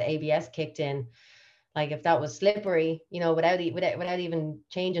seeing how the ABS kicked in, like if that was slippery, without even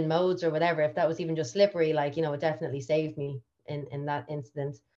changing modes or whatever, if that was even just slippery, like, it definitely saved me in that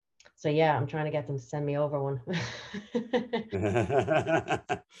incident. So yeah, I'm trying to get them to send me over one.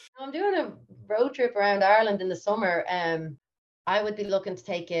 I'm doing a road trip around Ireland in the summer. I would be looking to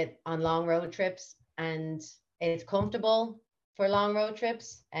take it on long road trips, and it's comfortable for long road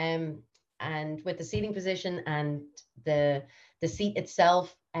trips. And with the seating position and the seat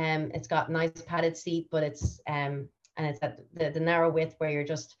itself, it's got nice padded seat, but it's and it's at the narrow width where you're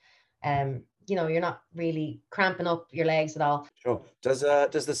just you're not really cramping up your legs at all. Sure. Does the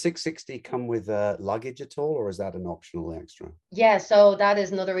 660 come with luggage at all, or is that an optional extra? Yeah, so that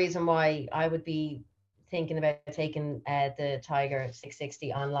is another reason why I would be thinking about taking the Tiger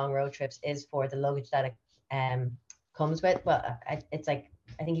 660 on long road trips, is for the luggage that it comes with. But it's like,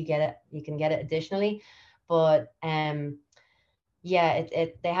 I think you can get it additionally, but yeah,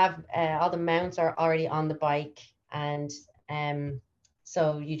 they have all the mounts are already on the bike, and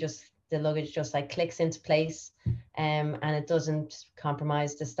so the luggage just like clicks into place, and it doesn't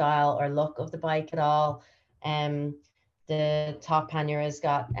compromise the style or look of the bike at all. The top pannier is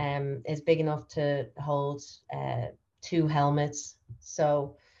big enough to hold 2 helmets.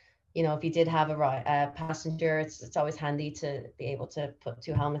 So, if you did have a passenger, it's always handy to be able to put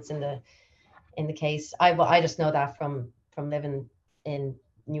 2 helmets in the case. I just know that from living in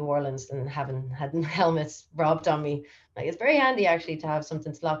New Orleans and having had helmets robbed on me. Like, it's very handy actually to have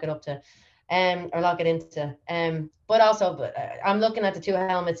something to lock it up to, or lock it into. But also, I'm looking at the 2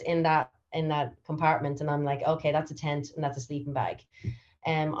 helmets in that compartment, and I'm like, okay, that's a tent and that's a sleeping bag.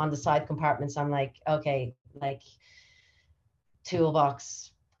 On the side compartments, I'm like, okay, like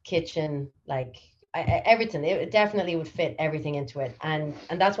toolbox, kitchen, like everything. It definitely would fit everything into it, and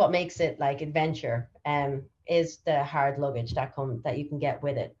that's what makes it like adventure. Is the hard luggage that you can get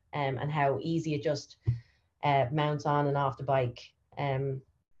with it, and how easy it just mounts on and off the bike.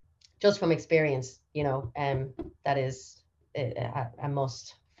 Just from experience, that is a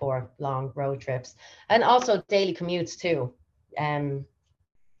must for long road trips, and also daily commutes too.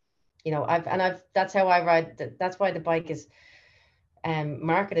 That's how I ride. That's why the bike is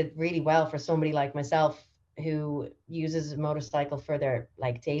marketed really well for somebody like myself who uses a motorcycle for their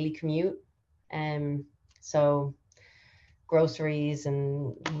like daily commute. So groceries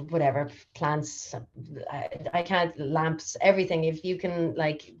and whatever, plants, I can't, lamps, everything. If you can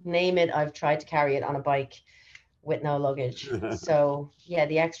like name it, I've tried to carry it on a bike with no luggage. So yeah,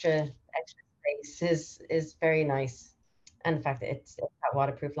 the extra space is very nice, and the fact that it's got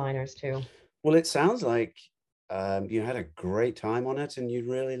waterproof liners too. Well, it sounds like you had a great time on it, and you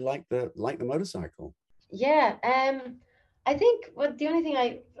really like the motorcycle. Yeah, I think the only thing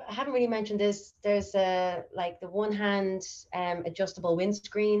I haven't really mentioned is there's like the one hand adjustable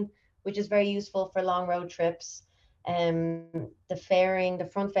windscreen, which is very useful for long road trips. The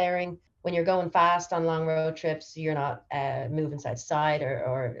front fairing, when you're going fast on long road trips, you're not moving side to side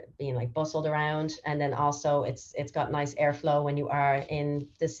or being like bustled around. And then also it's got nice airflow when you are in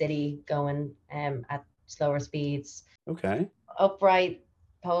the city going at slower speeds. Okay. Upright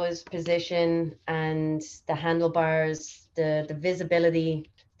pose position, and the handlebars, the visibility,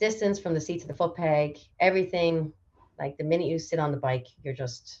 distance from the seat to the foot peg, everything. Like the minute you sit on the bike, you're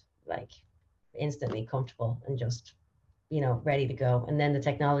just like instantly comfortable and just ready to go. And then the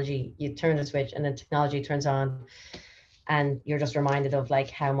technology, you turn the switch and the technology turns on, and you're just reminded of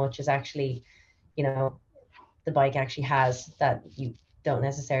like how much is actually the bike actually has that you don't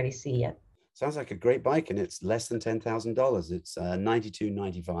necessarily see yet. Sounds like a great bike, and it's less than $10,000. It's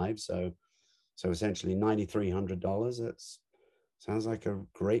 $92.95, so essentially $9,300. That's sounds like a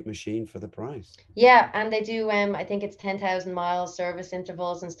great machine for the price. Yeah, and they do I think it's 10,000 miles service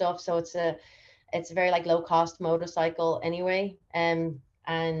intervals and stuff, so it's a very like low cost motorcycle anyway. And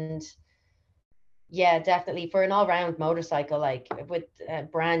yeah, definitely for an all round motorcycle, like with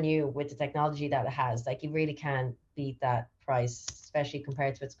brand new with the technology that it has, like you really can beat that price, especially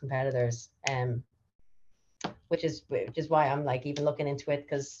compared to its competitors. Which is why I'm like even looking into it,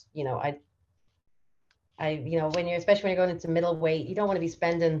 because when you're especially when you're going into middleweight, you don't want to be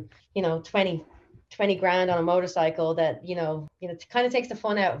spending 20 20 grand on a motorcycle that, it kind of takes the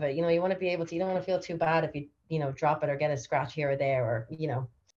fun out of it. You want to be able to, you don't want to feel too bad if you drop it or get a scratch here or there, or.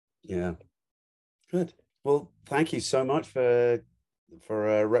 Yeah, good. Well, thank you so much for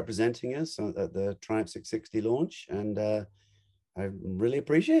representing us at the Triumph 660 launch, and I really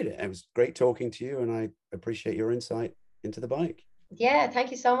appreciate it. It was great talking to you, and I appreciate your insight into the bike. Yeah,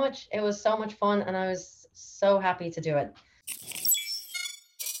 thank you so much. It was so much fun, and I was so happy to do it.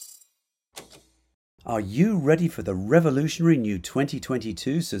 Are you ready for the revolutionary new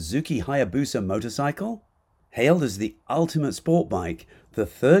 2022 Suzuki Hayabusa motorcycle? Hailed as the ultimate sport bike, the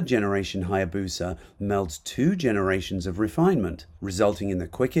third generation Hayabusa melds two generations of refinement, resulting in the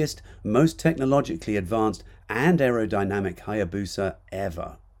quickest, most technologically advanced and aerodynamic Hayabusa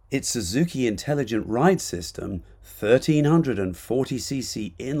ever. Its Suzuki Intelligent Ride System,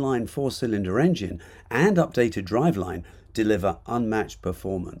 1340cc inline four-cylinder engine, and updated driveline deliver unmatched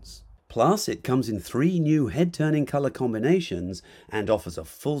performance. Plus, it comes in 3 new head-turning color combinations and offers a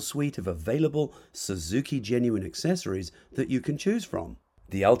full suite of available Suzuki genuine accessories that you can choose from.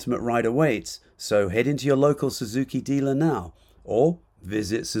 The ultimate ride awaits, so head into your local Suzuki dealer now or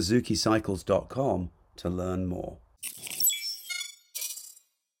visit suzukicycles.com to learn more.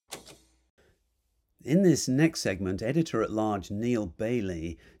 In this next segment, editor-at-large Neil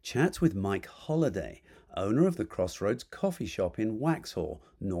Bailey chats with Mike Holliday, owner of the Crossroads Coffee Shop in Waxhaw,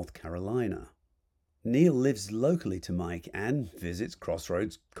 North Carolina. Neil lives locally to Mike and visits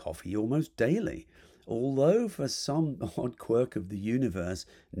Crossroads Coffee almost daily, although for some odd quirk of the universe,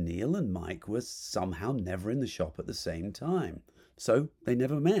 Neil and Mike were somehow never in the shop at the same time, so they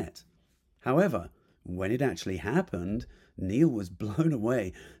never met. However, when it actually happened, Neil was blown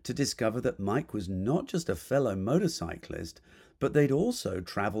away to discover that Mike was not just a fellow motorcyclist, but they'd also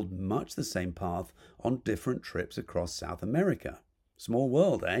travelled much the same path on different trips across South America. Small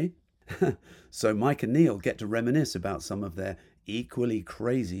world, eh? So Mike and Neil get to reminisce about some of their equally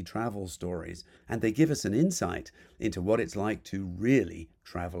crazy travel stories, and they give us an insight into what it's like to really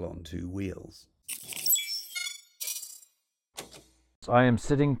travel on 2 wheels. I am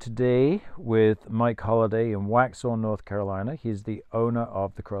sitting today with Mike Holliday in Waxhaw, North Carolina. He's the owner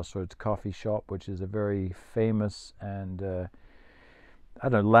of the Crossroads Coffee Shop, which is a very famous and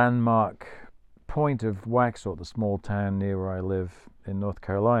landmark point of Waxhaw, the small town near where I live in North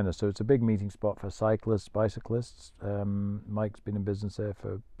Carolina. So it's a big meeting spot for cyclists, bicyclists. Mike's been in business there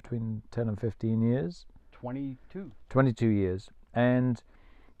for between 10 and 15 years. 22 years. And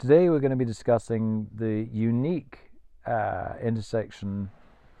today we're going to be discussing the unique intersection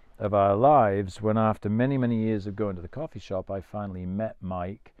of our lives when, after many, many years of going to the coffee shop, I finally met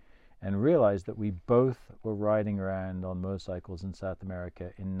Mike and realized that we both were riding around on motorcycles in South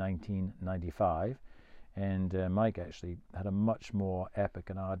America in 1995. And Mike actually had a much more epic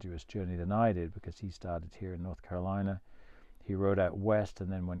and arduous journey than I did, because he started here in North Carolina. He rode out west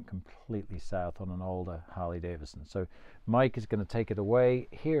and then went completely south on an older Harley Davidson. So Mike is going to take it away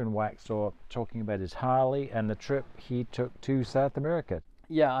here in Waxhaw, talking about his Harley and the trip he took to South America.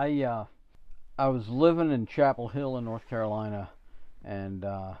 Yeah, I was living in Chapel Hill in North Carolina, and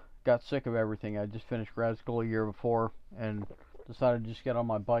got sick of everything. I just finished grad school a year before and decided to just get on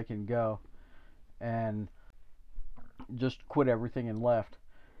my bike and go, and just quit everything and left.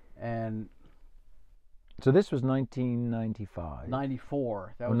 And so this was 1995.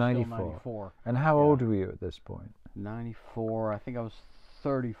 94. That was 94. Still 94. And how old were you at this point? 94. I think I was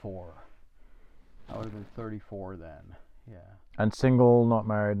 34. I would have been 34 then. Yeah. And single, not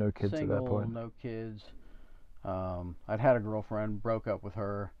married, no kids Single, at that point? No kids. I'd had a girlfriend, broke up with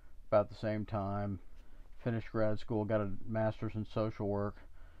her about the same time, finished grad school, got a master's in social work,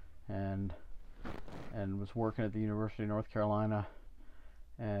 and was working at the University of North Carolina,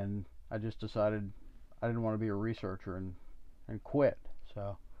 and I just decided I didn't want to be a researcher and quit.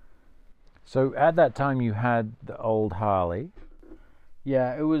 So at that time you had the old Harley.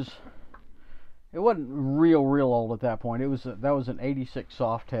 Yeah, it wasn't real old at that point. That was an 86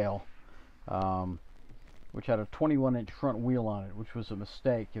 Softail, which had a 21-inch front wheel on it, which was a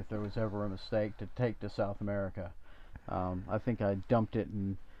mistake, if there was ever a mistake, to take to South America. I think I dumped it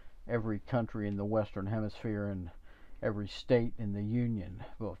in every country in the Western Hemisphere and every state in the Union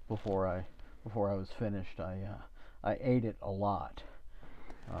before I was finished. I ate it a lot.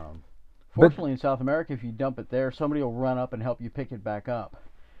 Fortunately, in South America, if you dump it there, somebody will run up and help you pick it back up.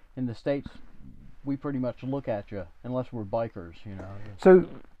 In the States, we pretty much look at you, unless we're bikers, you know. So,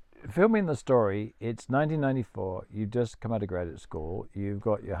 fill me in the story. It's 1994. You just come out of graduate school. You've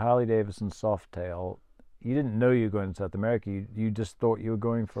got your Harley Davidson Softail. You didn't know you were going to South America. You just thought you were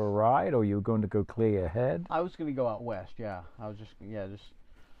going for a ride, or you were going to go clear your head? I was going to go out west, yeah. I was just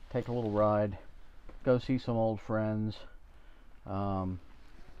take a little ride, go see some old friends.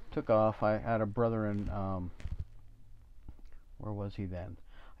 Took off. I had a brother in, where was he then?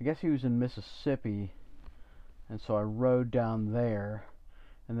 I guess he was in Mississippi, and so I rode down there.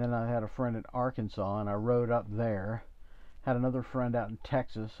 And then I had a friend in Arkansas, and I rode up there. Had another friend out in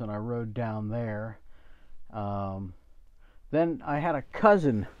Texas, and I rode down there. Then I had a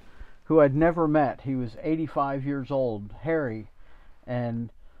cousin who I'd never met. He was 85 years old, Harry, and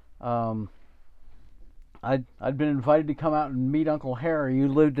I'd been invited to come out and meet Uncle Harry, who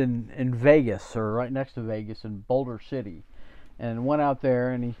lived in Vegas, or right next to Vegas, in Boulder City, and went out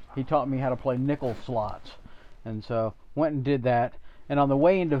there, and he taught me how to play nickel slots, and so went and did that. And on the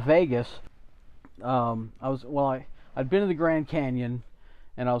way into Vegas, I'd been to the Grand Canyon,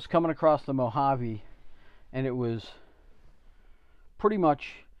 and I was coming across the Mojave, and it was pretty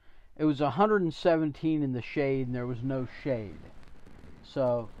much, it was 117 in the shade, and there was no shade,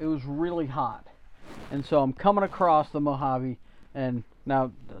 so it was really hot. And so I'm coming across the Mojave, and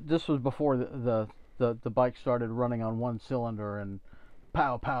now this was before the bike started running on one cylinder and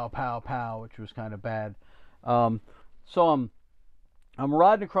pow pow pow pow, which was kind of bad. So I'm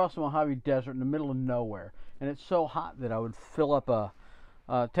riding across the Mojave Desert in the middle of nowhere, and it's so hot that I would fill up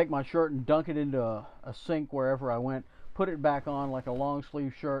take my shirt and dunk it into a sink wherever I went, put it back on like a long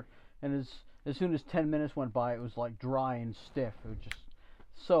sleeve shirt, and as soon as 10 minutes went by, it was like dry and stiff. It was just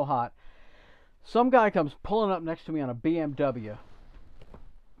so hot. Some guy comes pulling up next to me on a BMW,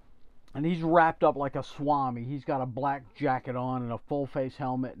 and he's wrapped up like a swami. He's got a black jacket on and a full face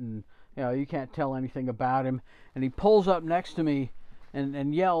helmet, and you can't tell anything about him. And he pulls up next to me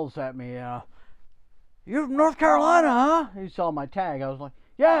and yells at me, "You're from North Carolina, huh?" He saw my tag. I was like,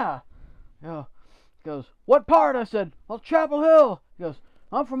 "Yeah." He goes, "What part?" I said, "Well, Chapel Hill." He goes,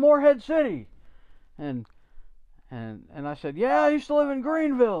 "I'm from Morehead City." And I said, "Yeah, I used to live in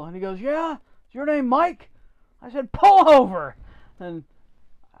Greenville." And he goes, "Yeah? Is your name Mike?" I said, "Pull over." And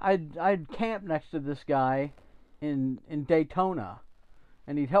I'd camped next to this guy in Daytona,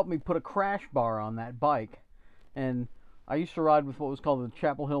 and he'd helped me put a crash bar on that bike. And I used to ride with what was called the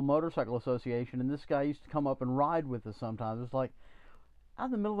Chapel Hill Motorcycle Association, and this guy used to come up and ride with us sometimes. It was like out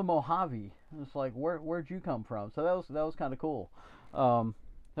in the middle of the Mojave. It's like, where'd you come from? So that was kind of cool. So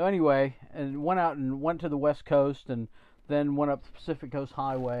anyway, and went to the West Coast, and then went up the Pacific Coast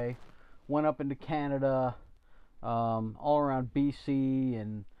Highway, went up into Canada, all around BC,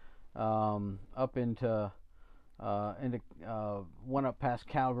 and up into went up past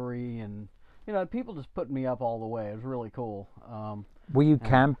Calgary, and people just put me up all the way. It was really cool. Were you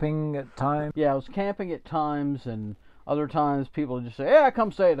camping at times? Yeah, I was camping at times, and other times people would just say, "Yeah,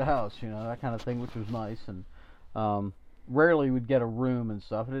 come stay at the house," that kind of thing, which was nice. And rarely would get a room and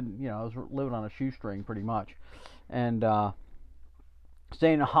stuff. I didn't, I was living on a shoestring pretty much, and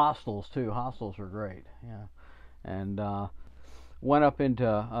staying in hostels too. Hostels were great. Yeah, and went up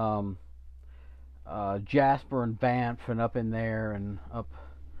into Jasper and Banff, and up in there, and up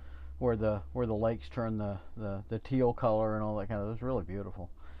where the lakes turn the teal color and all that kind of. It was really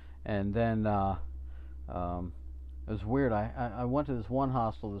beautiful. And then it was weird. I went to this one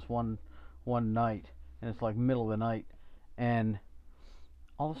hostel this one night, and it's like middle of the night, and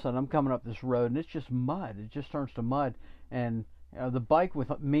all of a sudden I'm coming up this road, and it's just mud. It just turns to mud, and the bike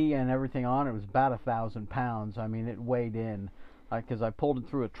with me and everything on it was about 1,000 pounds. I mean, it weighed in, because I pulled it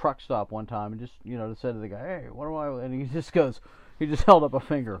through a truck stop one time and just said to the guy, "Hey, what do I?" And he just held up a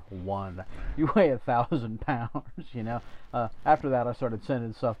finger. "One, you weigh 1,000 pounds." After that, I started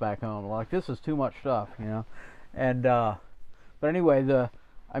sending stuff back home. Like, this is too much stuff, And but anyway, the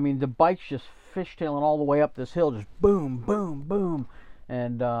bike's just fishtailing all the way up this hill, just boom, boom, boom.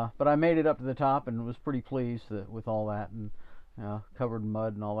 And but I made it up to the top and was pretty pleased with all that, and covered in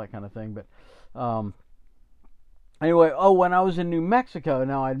mud and all that kind of thing. But anyway, when I was in New Mexico,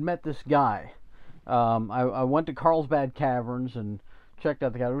 now I'd met this guy. I went to Carlsbad Caverns and checked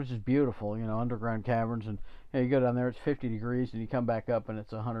out the cavern, which is beautiful, underground caverns. And you go down there, it's 50 degrees, and you come back up and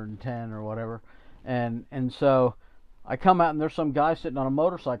it's 110 or whatever. And so I come out, and there's some guy sitting on a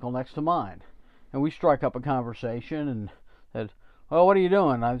motorcycle next to mine, and we strike up a conversation, and said, "Well, what are you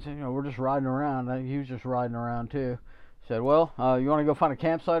doing?" I said, "We're just riding around." He was just riding around too. He said, "Well, you want to go find a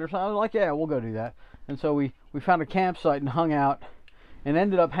campsite or something?" I was like, "Yeah, we'll go do that." And so we found a campsite and hung out, and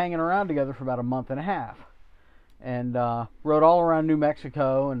ended up hanging around together for about a month and a half, and rode all around New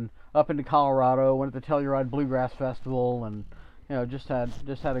Mexico and up into Colorado. Went to the Telluride Bluegrass Festival, and just had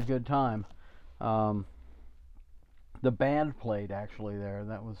a good time. The band played actually there.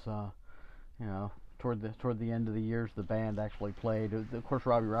 That was toward the end of the years, the band actually played. Of course,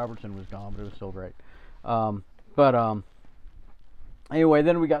 Robbie Robertson was gone, but it was still great. Anyway,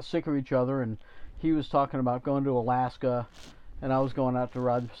 then we got sick of each other, and he was talking about going to Alaska, and I was going out to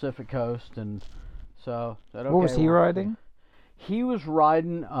ride the Pacific Coast, and so said, okay, What was he riding? He was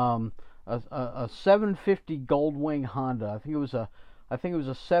riding a 750 Goldwing Honda. I think it was a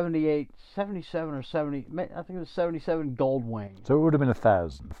 78, 77 or 70. I think it was 77 Goldwing. So it would have been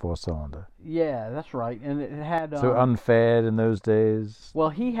 1,000 4-cylinder. Yeah, that's right. And it had So unfaired in those days. well,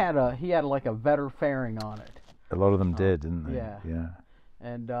 he had like a Vetter fairing on it. A lot of them did, didn't they? Yeah.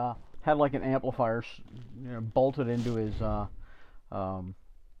 And had like an amplifier, bolted into his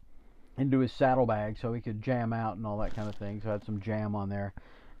saddlebag so he could jam out and all that kind of thing. So I had some jam on there,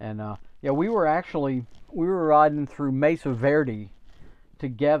 and yeah, we were riding through Mesa Verde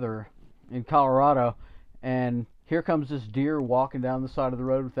together in Colorado, and here comes this deer walking down the side of the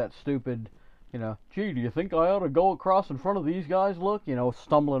road with that stupid, gee, do you think I ought to go across in front of these guys? Look,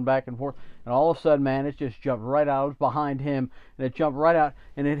 stumbling back and forth, and all of a sudden, man, it just jumped right out. I was behind him, and it jumped right out,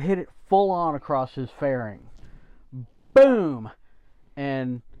 and it hit it full on across his fairing. Boom!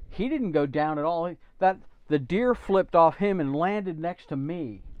 And he didn't go down at all. The deer flipped off him and landed next to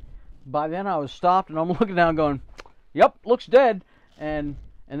me. By then I was stopped, and I'm looking down going, yep, looks dead. And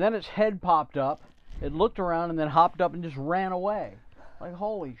then its head popped up. It looked around and then hopped up and just ran away. Like,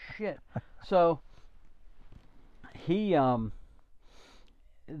 holy shit. So he what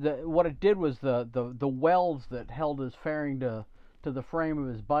it did was the welds that held his fairing to the frame of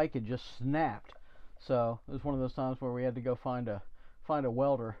his bike had just snapped. So it was one of those times where we had to go find a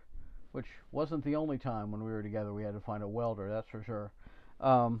welder, which wasn't the only time when we were together we had to find a welder, that's for sure.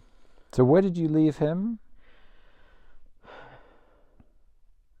 So where did you leave him?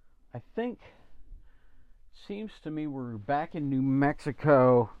 I think, seems to me we're back in New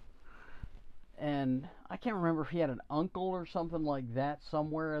Mexico, and I can't remember if he had an uncle or something like that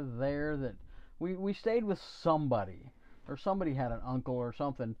somewhere there that we stayed with somebody, or somebody had an uncle or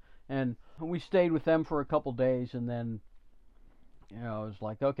something, and we stayed with them for a couple days, and then it was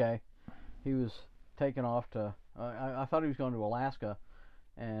like, okay, he was taken off to I thought he was going to Alaska,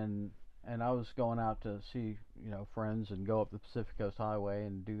 and I was going out to see friends and go up the Pacific Coast Highway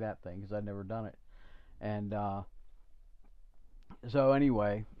and do that thing because I'd never done it. And so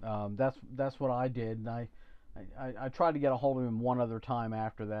anyway, that's what I did, and I tried to get a hold of him one other time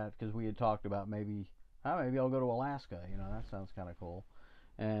after that because we had talked about maybe I'll go to Alaska. That sounds kind of cool.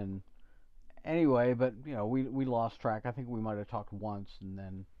 And anyway, but we lost track. I think we might have talked once, and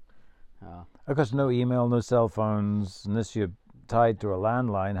then Of course, no email, no cell phones, unless you're tied to a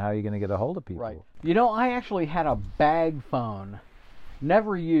landline. How are you going to get a hold of people? Right. I actually had a bag phone,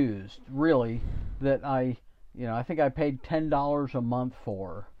 never used really, that I think I paid $10 a month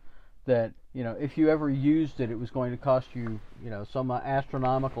for. That if you ever used it, it was going to cost you some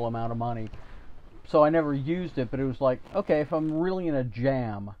astronomical amount of money. So I never used it, but it was like, okay, if I'm really in a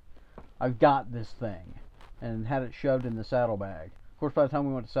jam, I've got this thing, and had it shoved in the saddlebag. Of course, by the time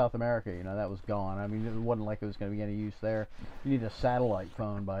we went to South America, that was gone. I mean, it wasn't like it was going to be any use there. You need a satellite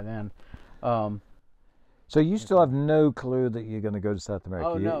phone by then. So you still have no clue that you're going to go to South America?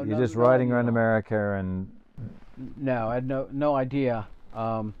 Oh, no. You're just riding around America and... No, I had no idea.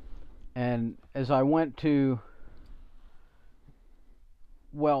 And as I went to...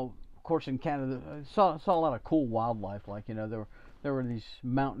 Well, of course, in Canada, I saw a lot of cool wildlife. Like, there were these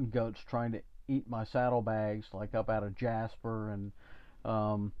mountain goats trying to eat my saddlebags, like up out of Jasper, and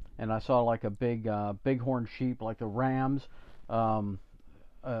I saw like a bighorn sheep, like the rams, over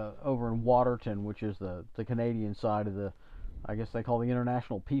in Waterton, which is the Canadian side of the, I guess they call the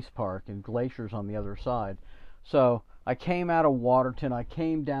International Peace Park, and Glacier's on the other side. So I came out of Waterton, I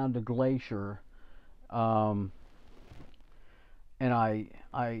came down to Glacier, and I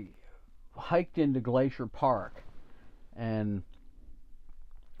hiked into Glacier Park, and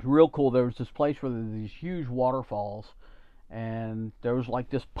real cool. There was this place where there were these huge waterfalls, and there was like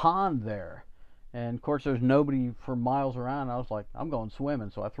this pond there, and of course there's nobody for miles around. I was like, I'm going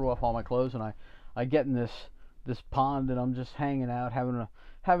swimming, so I threw off all my clothes, and I get in this pond, and I'm just hanging out,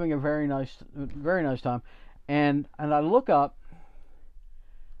 having a very nice time, and I look up,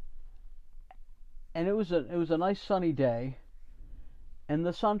 and it was a nice sunny day, and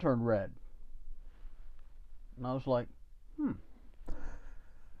the sun turned red, and I was like,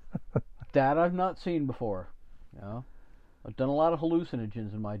 that I've not seen before. I've done a lot of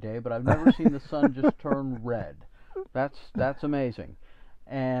hallucinogens in my day, but I've never seen the sun just turn red. That's amazing.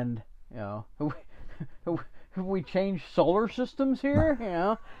 And have we changed solar systems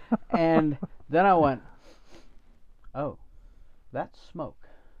here? And then I went, oh, that's smoke.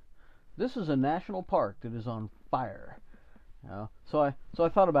 This is a national park that is on fire. So I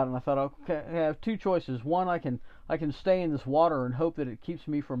thought about it, and I thought, okay, I have two choices. One, I can stay in this water and hope that it keeps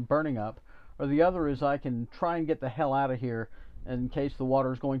me from burning up, or the other is I can try and get the hell out of here in case the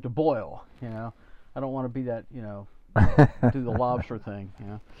water is going to boil. I don't want to be that, do the lobster thing.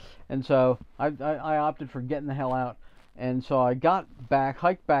 And so I opted for getting the hell out. And so I got back,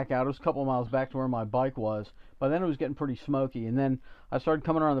 hiked back out. It was a couple of miles back to where my bike was. By then it was getting pretty smoky. And then I started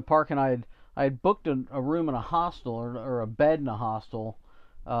coming around the park, and I had booked a room in a hostel or a bed in a hostel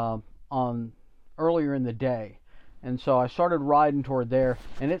on earlier in the day. And so I started riding toward there,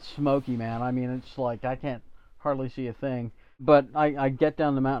 and it's smoky, man. I mean, it's like I can't hardly see a thing. But I get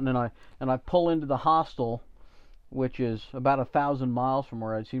down the mountain, and I pull into the hostel, which is about 1,000 miles from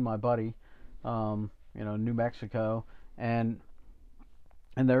where I'd seen my buddy, New Mexico, and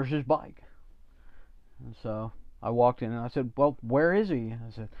there's his bike. And so I walked in, and I said, "Well, where is he?"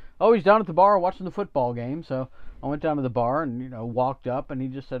 I said, "Oh, he's down at the bar watching the football game." So I went down to the bar and walked up, and he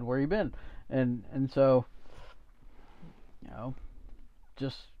just said, "Where you been?" And so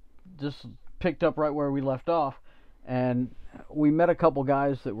just picked up right where we left off, and we met a couple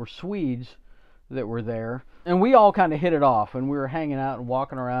guys that were Swedes that were there, and we all kind of hit it off, and we were hanging out and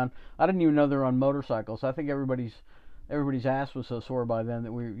walking around. I didn't even know they were on motorcycles. I think everybody's ass was so sore by then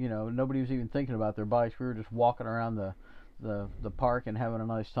that nobody was even thinking about their bikes. We were just walking around the park and having a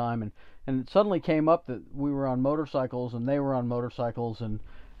nice time, and it suddenly came up that we were on motorcycles and they were on motorcycles, and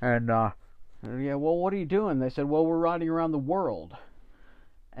yeah, well, what are you doing? They said, well, we're riding around the world.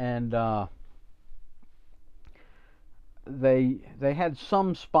 And they had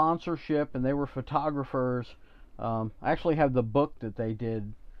some sponsorship, and they were photographers. I actually have the book that they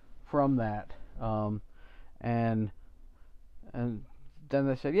did from that. And then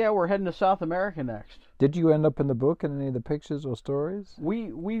they said, yeah, we're heading to South America next. Did you end up in the book in any of the pictures or stories?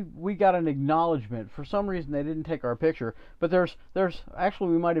 We got an acknowledgement. For some reason they didn't take our picture, but there's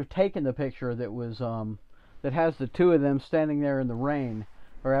actually, we might have taken the picture that was that has the two of them standing there in the rain,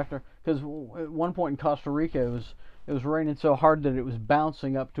 or after, because at one point in Costa Rica it was raining so hard that it was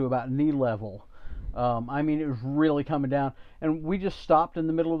bouncing up to about knee level. I mean, it was really coming down, and we just stopped in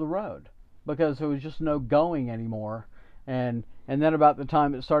the middle of the road because there was just no going anymore. And then about the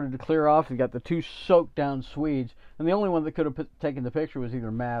time it started to clear off, you got the two soaked down Swedes, and the only one that could have taken the picture was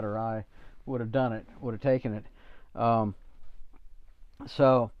either Matt or I. Would have taken it.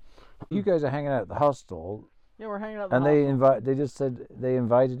 So you guys are hanging out at the hostel. Yeah, we're hanging out at the hostel. They just said they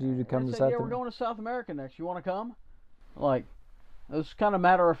invited you to come to South America. Yeah, we're going to South America next. You want to come? Like, it was kind of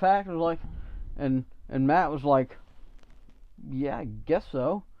matter of fact. It was like, and Matt was like, yeah, I guess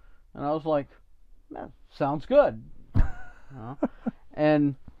so. And I was like, that sounds good.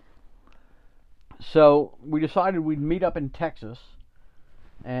 And so we decided we'd meet up in Texas,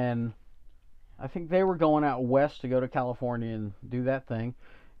 and I think they were going out west to go to California and do that thing,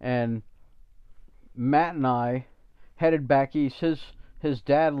 and Matt and I headed back east. His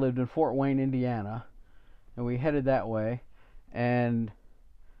dad lived in Fort Wayne, Indiana, and we headed that way, and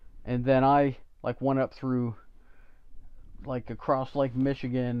then I went up through across Lake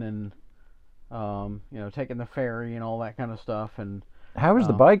Michigan and taking the ferry and all that kind of stuff. And how was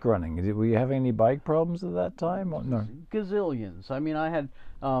the bike running? Were you having any bike problems at that time? Or no? Gazillions. I mean, I had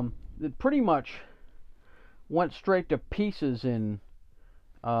it pretty much went straight to pieces in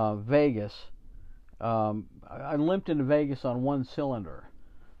Vegas. I limped into Vegas on one cylinder,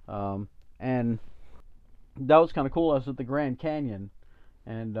 and that was kind of cool. I was at the Grand Canyon,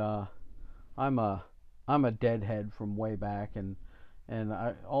 and I'm a deadhead from way back, and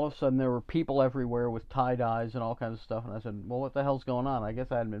all of a sudden there were people everywhere with tie-dyes and all kinds of stuff, and I said, well, what the hell's going on? I guess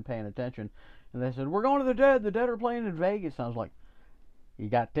I hadn't been paying attention. And they said, we're going to the Dead are playing in Vegas. And I was like, you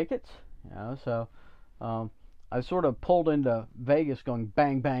got tickets? So I sort of pulled into Vegas going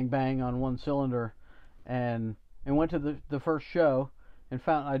bang, bang, bang on one cylinder, and went to the first show, and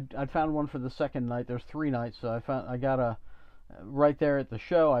I'd found one for the second night. There's 3 nights, so I got right there at the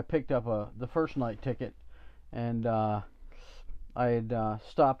show, I picked up the first night ticket, and I had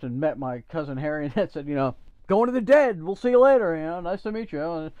stopped and met my cousin Harry, and had said, going to the Dead, we'll see you later, nice to meet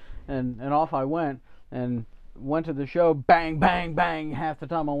you, and off I went, and went to the show, bang, bang, bang, half the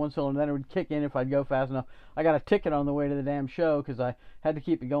time on one cylinder, then it would kick in if I'd go fast enough. I got a ticket on the way to the damn show, because I had to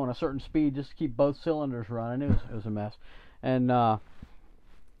keep it going a certain speed just to keep both cylinders running. It was a mess, and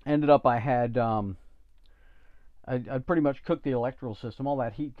ended up I had, I'd pretty much cooked the electrical system, all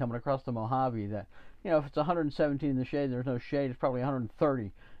that heat coming across the Mojave, that, if it's 117 in the shade, there's no shade, it's probably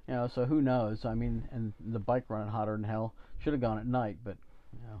 130, so who knows? I mean, and the bike running hotter than hell. Should have gone at night, but,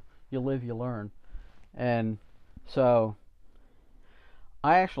 you live, you learn. And so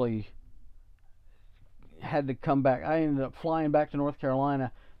I actually had to come back. I ended up flying back to North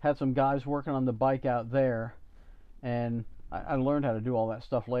Carolina, had some guys working on the bike out there, and I learned how to do all that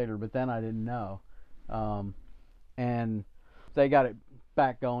stuff later, but then I didn't know. And they got it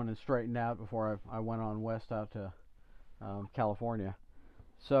back going and straightened out before I went on west out to California.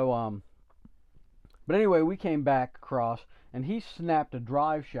 So, but anyway, we came back across, and he snapped a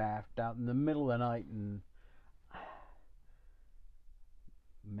drive shaft out in the middle of the night, and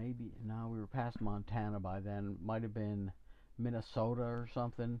we were past Montana by then. Might have been Minnesota or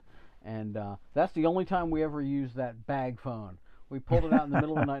something. And that's the only time we ever used that bag phone. We pulled it out in the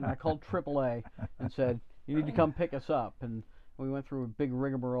middle of the night, and I called AAA and said, "You need to come pick us up." And we went through a big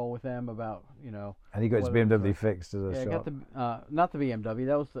rigmarole with them about, And he got his BMW fixed at a yeah, shop. got the not the BMW.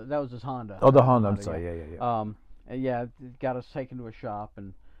 That was his Honda. Oh, the Honda. I'm sorry. Yeah. And yeah, it got us taken to a shop,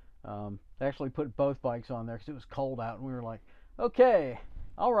 and they actually put both bikes on there because it was cold out, and we were like, "Okay,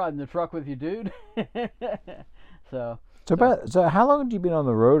 I'll ride in the truck with you, dude." So how long had you been on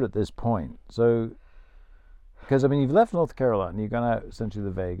the road at this point? So, because you've left North Carolina, you've gone out essentially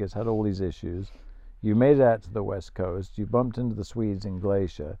to Vegas, had all these issues. You made it out to the West Coast. You bumped into the Swedes in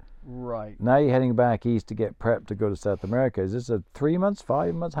Glacier. Right. Now you're heading back east to get prepped to go to South America. Is this a 3 months,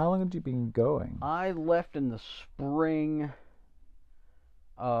 5 months? How long had you been going? I left in the spring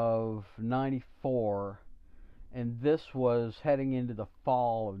of '94, and this was heading into the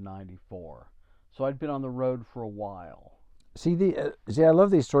fall of '94. So I'd been on the road for a while. See, I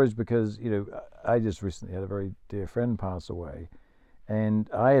love these stories because I just recently had a very dear friend pass away, and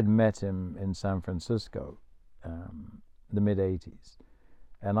I had met him in San Francisco, the mid '80s,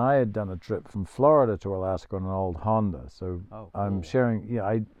 and I had done a trip from Florida to Alaska on an old Honda. So cool. I'm sharing.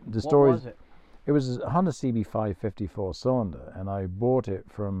 The stories. What was it? It was a Honda CB550 4-cylinder, and I bought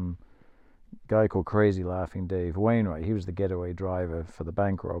it from a guy called Crazy Laughing Dave Wainwright. He was the getaway driver for the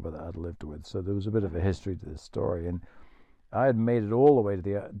bank robber that I'd lived with. So there was a bit of a history to this story, and I had made it all the way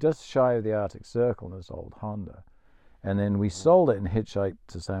to just shy of the Arctic Circle in this old Honda. And then we sold it and hitchhiked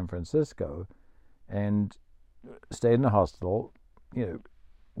to San Francisco and stayed in a hostel,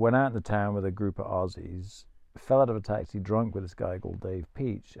 went out in the town with a group of Aussies, fell out of a taxi drunk with this guy called Dave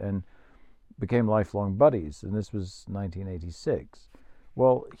Peach, and became lifelong buddies. And this was 1986.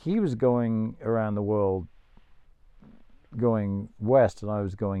 Well, he was going around the world going west, and I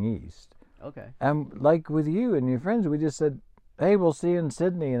was going east. Okay. And like with you and your friends, we just said, "Hey, we'll see you in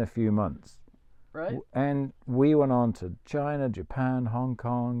Sydney in a few months." Right. And we went on to China, Japan, Hong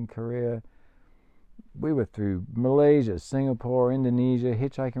Kong, Korea. We were through Malaysia, Singapore, Indonesia,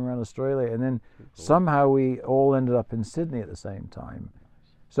 hitchhiking around Australia, and then somehow we all ended up in Sydney at the same time.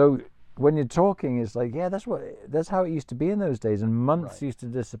 So when you're talking, it's like, yeah, that's how it used to be in those days, and months used to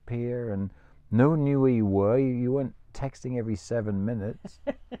disappear, and no one knew where you were. You weren't texting every 7 minutes.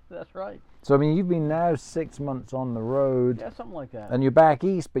 That's right. So you've been now 6 months on the road. Yeah, something like that. And you're back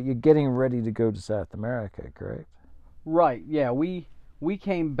east, but you're getting ready to go to South America, correct? Right. Yeah, we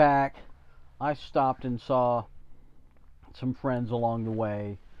came back. I stopped and saw some friends along the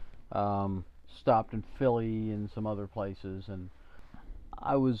way. Stopped in Philly and some other places, and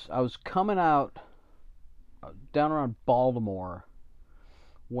I was coming out down around Baltimore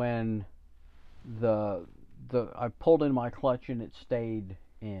when I pulled in my clutch and it stayed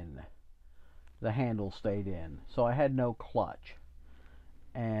in. The handle stayed in. So I had no clutch.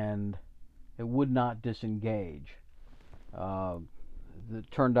 And it would not disengage. It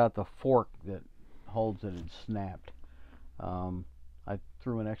turned out the fork that holds it had snapped. I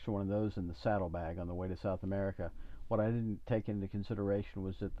threw an extra one of those in the saddlebag on the way to South America. What I didn't take into consideration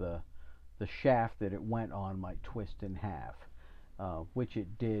was that the shaft that it went on might twist in half, which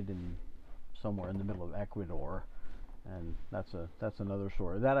it did somewhere in the middle of Ecuador, and that's another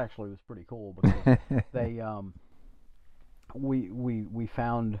story. That actually was pretty cool because they we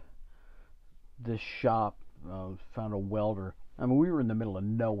found this shop, found a welder. I mean, we were in the middle of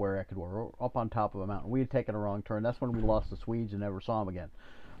nowhere, Ecuador, up on top of a mountain. We had taken a wrong turn. That's when we lost the Swedes and never saw them again.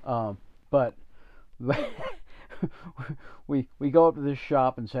 But we go up to this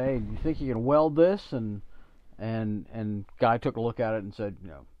shop and say, "Hey, do you think you can weld this?" And guy took a look at it and said,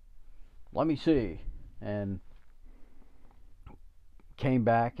 "Let me see." And came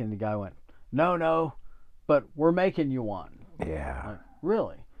back, and the guy went, "No, but we're making you one." Yeah. Like,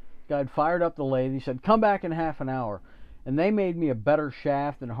 really? Guy had fired up the lathe. He said, "Come back in half an hour." And they made me a better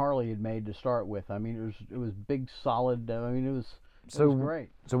shaft than Harley had made to start with. I mean, it was big, solid. I mean, it was great.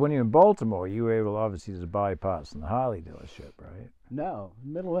 So when you were in Baltimore, you were able, obviously, to buy parts in the Harley dealership, right? No,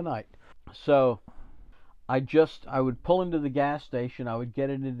 middle of the night. So I would pull into the gas station. I would get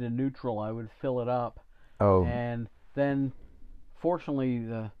it into neutral. I would fill it up. Oh. And then, fortunately,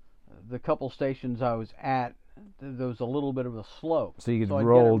 the couple stations I was at, there was a little bit of a slope. So you could I'd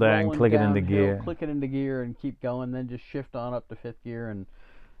roll get it down, rolling click it into downhill, gear. click it into gear, and keep going. Then just shift on up to 5th gear and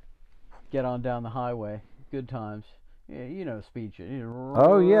get on down the highway. Good times. Yeah, you know, speed shit.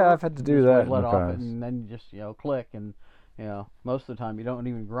 Oh yeah, I've had to do that in Let the off it, past. and then you just click, and most of the time you don't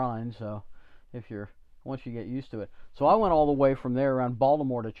even grind. So once you get used to it. So I went all the way from there around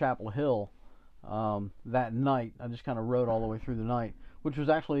Baltimore to Chapel Hill that night. I just kind of rode all the way through the night, which was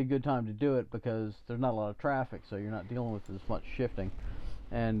actually a good time to do it because there's not a lot of traffic, so you're not dealing with as much shifting.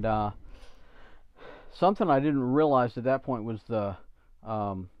 And something I didn't realize at that point was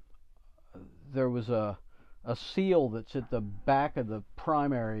there was a seal that's at the back of the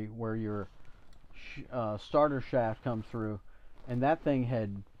primary where your starter shaft comes through, and that thing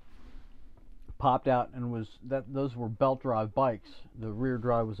had popped out, and those were belt drive bikes. The rear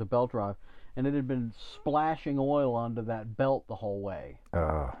drive was a belt drive, and it had been splashing oil onto that belt the whole way.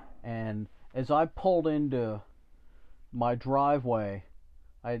 And as I pulled into my driveway,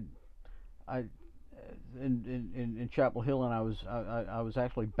 in Chapel Hill, and I was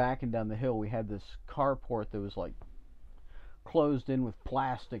actually backing down the hill. We had this carport that was like closed in with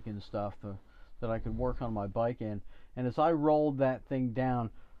plastic and stuff that I could work on my bike in. And as I rolled that thing down,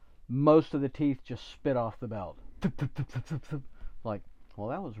 most of the teeth just spit off the belt. Like, well,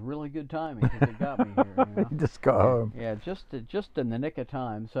 that was really good timing because it got me here. You know? Just got home. Yeah, just in the nick of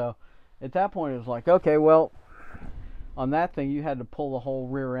time. So at that point, it was like, okay, well, on that thing, you had to pull the whole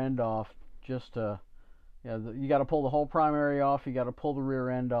rear end off just to, you got to pull the whole primary off. You got to pull the rear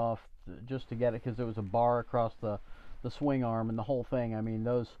end off just to get it because there was a bar across the swing arm and the whole thing. I mean,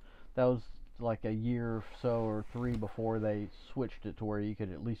 that was like a year or so or 3 before they switched it to where you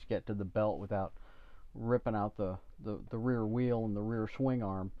could at least get to the belt without ripping out the rear wheel and the rear swing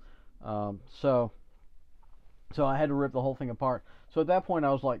arm. So I had to rip the whole thing apart. So at that point,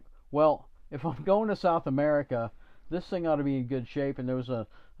 I was like, well, if I'm going to South America, this thing ought to be in good shape. And there was an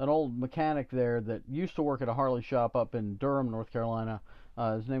old mechanic there that used to work at a Harley shop up in Durham, North Carolina.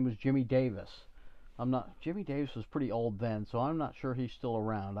 His name was Jimmy Davis. Jimmy Davis was pretty old then, so I'm not sure he's still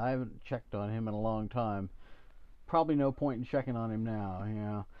around. I haven't checked on him in a long time. Probably no point in checking on him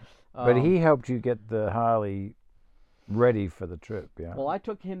now, But he helped you get the Harley ready for the trip, yeah? Well, I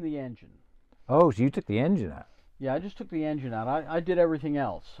took him the engine. Oh, so you took the engine out? Yeah, I just took the engine out. I did everything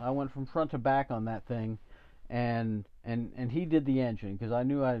else. I went from front to back on that thing, and he did the engine because I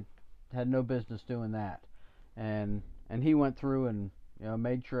knew I had no business doing that. And he went through and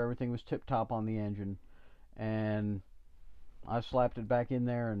made sure everything was tip-top on the engine, and I slapped it back in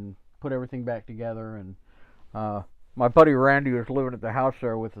there and put everything back together. And my buddy Randy was living at the house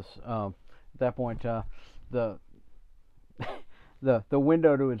there with us. At that point, the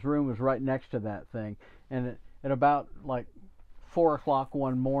window to his room was right next to that thing, and at about like 4 o'clock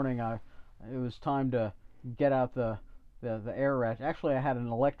one morning, it was time to get out the air ratchet. Actually, I had an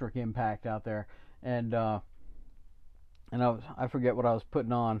electric impact out there, and I forget what I was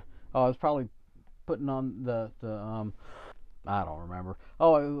putting on. Oh, I was probably putting on the I don't remember.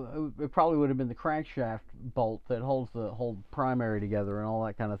 Oh, it probably would have been the crankshaft bolt that holds the whole primary together and all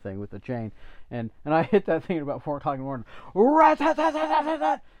that kind of thing with the chain. And I hit that thing at about 4 o'clock in the morning.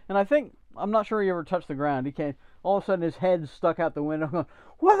 And I'm not sure he ever touched the ground. He came, all of a sudden his head stuck out the window going,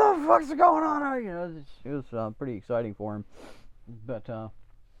 what the fuck's going on? It was pretty exciting for him. But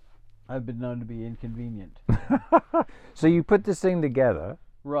I've been known to be inconvenient. So you put this thing together.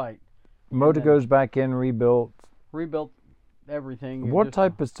 Right. Motor goes back in, rebuilt everything. What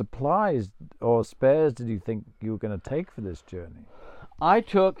type of supplies or spares did you think you were going to take for this journey? I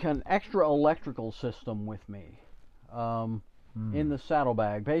took an extra electrical system with me in the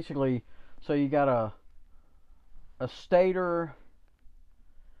saddlebag. Basically, so you got a stator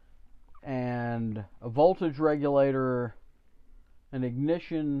and a voltage regulator, an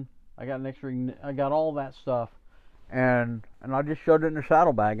ignition. I got all that stuff, and I just showed it in the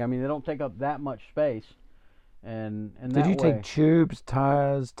saddlebag. I mean, they don't take up that much space. And did you take tubes,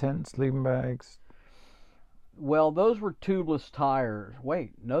 tires, tents, sleeping bags? Well, those were tubeless tires.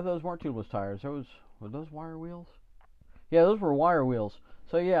 Wait, no, those weren't tubeless tires. Were those wire wheels? Yeah, those were wire wheels.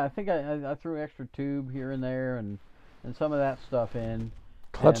 So yeah, I think I threw extra tube here and there and some of that stuff in.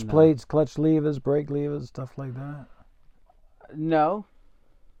 Clutch plates, clutch levers, brake levers, stuff like that? No,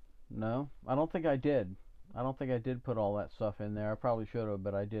 I don't think I did. I don't think I did put all that stuff in there. I probably should have,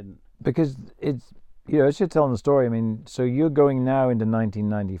 but I didn't. Because it's, as you're telling the story, I mean, so you're going now into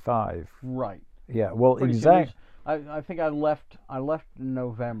 1995. Right. Yeah, well, exactly. I think I left in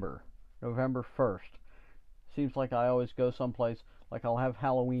November 1st. Seems like I always go someplace, like I'll have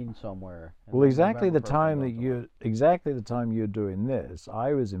Halloween somewhere. Well, exactly the time you're doing this,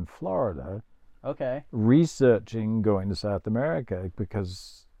 I was in Florida Okay. researching going to South America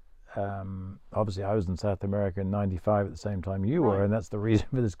because obviously I was in South America in '95 at the same time you were, Right. and that's the reason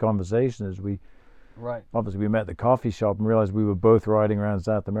for this conversation. Is we Right. obviously we met at the coffee shop and realized we were both riding around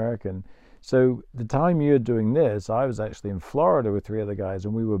South America. And so the time you're doing this, I was actually in Florida with 3 other guys,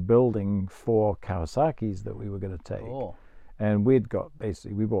 and we were building 4 Kawasaki's that we were going to take. Cool. And we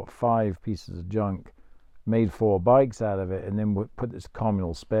bought 5 pieces of junk, made 4 bikes out of it, and then we put this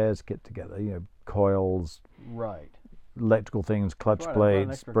communal spares kit together. You know, coils, Right. electrical things, clutch Right, I brought an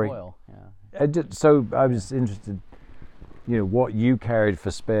blades, extra brake. coil. Yeah. So I was interested, you know, what you carried for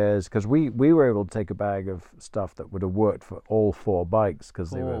spares, because we were able to take a bag of stuff that would have worked for all 4 bikes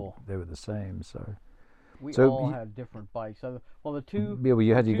because Cool. they were the same. So We So all you- had different bikes. Well, the two yeah, well,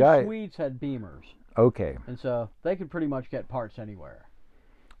 you had two your guy. Swedes had Beamers, Okay, and so they could pretty much get parts anywhere.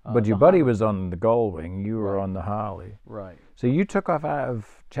 but your the buddy Honda- was on the Gullwing. You were Right. on the Harley. right. So you took off out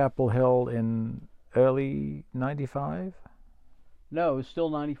of Chapel Hill in early '95. No, it was still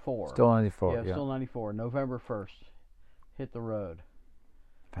 94. Still '94. yeah, it was Yeah, still 94. November 1st, hit the road.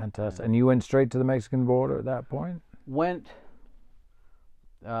 fantastic. And you went straight to the Mexican border at that point. Went.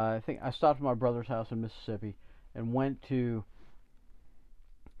 I think I stopped at my brother's house in Mississippi and went to.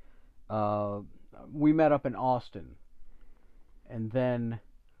 We met up in Austin, and then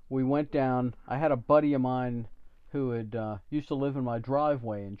we went down. I had a buddy of mine who had used to live in my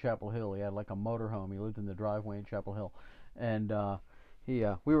driveway in Chapel Hill. He had like a motorhome. He lived in the driveway in Chapel Hill, and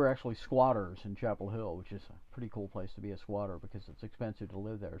we were actually squatters in Chapel Hill, which is a pretty cool place to be a squatter because it's expensive to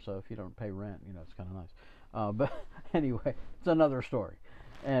live there. So if you don't pay rent, you know, it's kind of nice. But anyway, it's another story.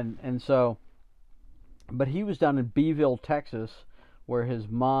 And so, but he was down in Beeville, Texas, where his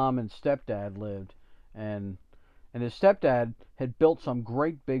mom and stepdad lived, and his stepdad had built some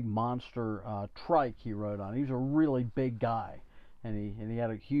great big monster trike he rode on. He was a really big guy, and he had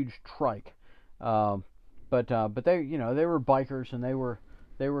a huge trike. But they, you know, they were bikers, and they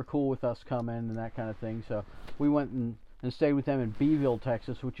were cool with us coming and that kind of thing. So we went and stayed with them in Beeville,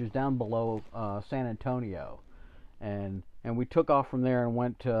 Texas, which is down below San Antonio, and we took off from there and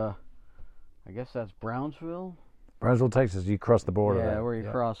went to, I guess that's Brownsville. Brownsville, Texas. You crossed the border. Yeah, there. where you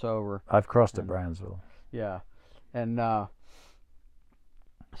cross over. I've crossed at Brownsville. Yeah, and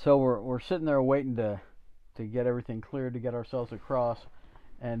so we're sitting there waiting to get everything cleared to get ourselves across,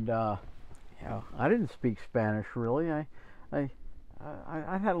 and you know, I didn't speak Spanish really. I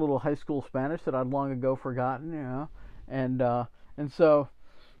had a little high school Spanish that I'd long ago forgotten, you know, and so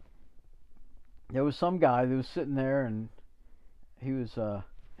there was some guy that was sitting there, and he was a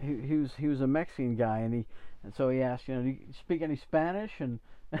Mexican guy, and so he asked, you know, do you speak any Spanish? And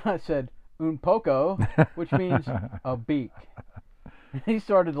I said un poco, which means a beak. And he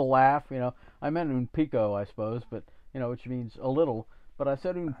started to laugh, you know. I meant un pico, I suppose, but you know, which means a little. But I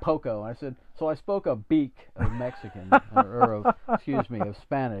said un poco. I said, so I spoke a beak of Mexican, or of, excuse me, of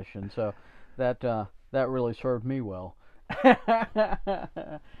Spanish, and so that really served me well.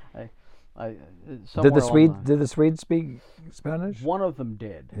 Did the Swedes speak Spanish? One of them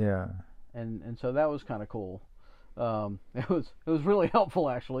did. Yeah. And so that was kind of cool. It was really helpful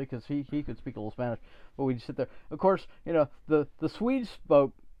actually, because he could speak a little Spanish, but we'd sit there. Of course, you know, the Swedes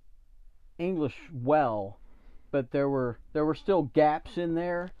spoke English well, but there were still gaps in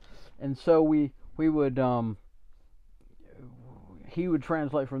there, and so we would he would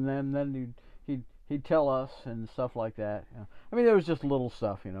translate from them, then he'd tell us and stuff like that. You know. I mean, there was just little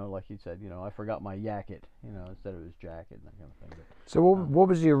stuff, you know, like he said, you know, I forgot my jacket, you know, instead of his jacket and that kind of thing. But, So what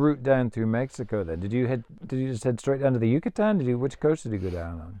was your route down through Mexico then? Did you just head straight down to the Yucatan? Which coast did you go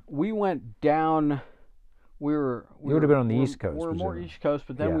down on? we went down. You would have been on the East Coast, We're more presumably. East Coast,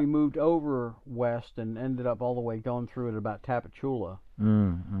 but then Yeah. we moved over west and ended up all the way going through at about Tapachula,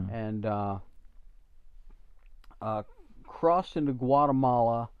 and crossed into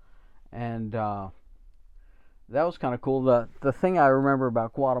Guatemala, and that was kind of cool. The thing I remember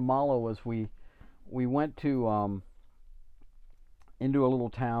about Guatemala was we went to into a little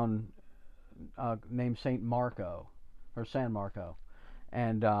town named San Marco,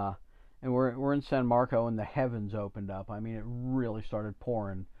 and we're in San Marco, and the heavens opened up. I mean, it really started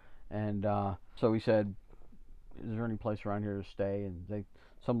pouring, and so we said, "Is there any place around here to stay?" And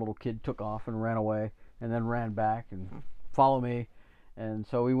some little kid took off and ran away, and then ran back and follow me, and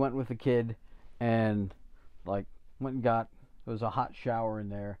so we went with the kid, and like went and got. There was a hot shower in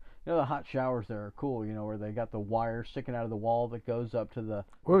there, the hot showers there are cool. Where they got the wire sticking out of the wall that goes up to the.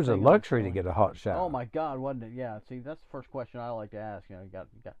 Well, it was a thing on the luxury to ceiling. get a hot shower. Oh my God, wasn't it? Yeah. See, that's the first question I like to ask. You got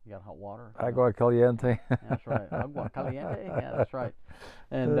hot water? Agua caliente. That's right. Agua caliente. Yeah, that's right.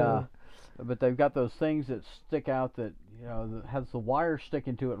 And but they've got those things that stick out that that has the wire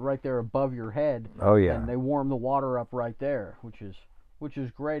sticking to it right there above your head. Oh yeah. And they warm the water up right there, which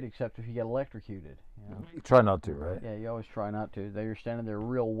is great, except if you get electrocuted. You try not to, right? Yeah, you always try not to. You're standing there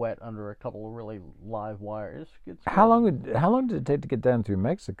real wet under a couple of really live wires. It's How long did it take to get down through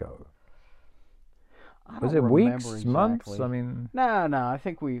Mexico? Was it weeks, exactly. months? I mean, No. I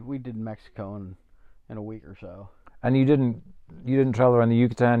think we did Mexico in a week or so. and you didn't travel around the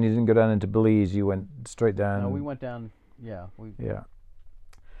Yucatan. You didn't go down into Belize. You went straight down. No, we went down. Yeah, Yeah.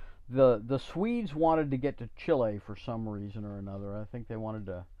 The Swedes wanted to get to Chile for some reason or another. I think they wanted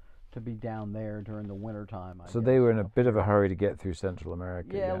to be down there during the winter time. So they were in a bit of a hurry to get through Central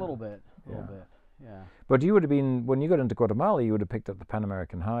America. Yeah, a little bit. Yeah. Yeah. But you would have been, when you got into Guatemala, you would have picked up the Pan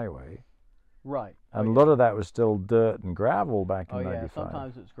American Highway. Right. And a lot of that was still dirt and gravel back in Oh, yeah. 95.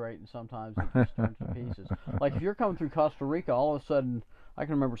 Sometimes it's great and sometimes it just turns to pieces. Like if you're coming through Costa Rica, all of a sudden, I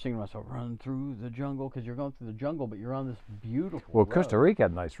can remember seeing myself run through the jungle because you're going through the jungle, but you're on this beautiful Well, road. Costa Rica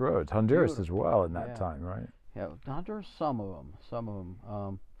had nice roads. Honduras as Beautiful. well in that Yeah. time, right? Yeah, Honduras, some of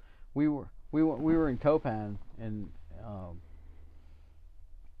them. We were in Copan and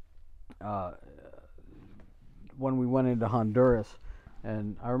when we went into Honduras,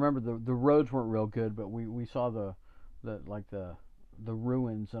 and I remember the roads weren't real good, but we saw the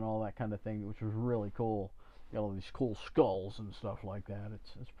ruins and all that kind of thing, which was really cool. You got all these cool skulls and stuff like that.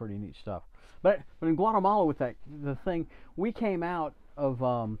 It's pretty neat stuff. But in Guatemala with the thing, we came out of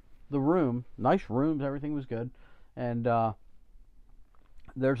the room, nice rooms, everything was good, and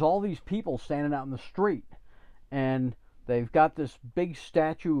there's all these people standing out in the street, and they've got this big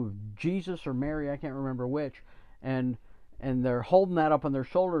statue of Jesus or Mary, I can't remember which, and they're holding that up on their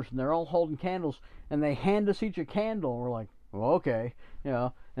shoulders, and they're all holding candles, and they hand us each a candle, and we're like, well, okay,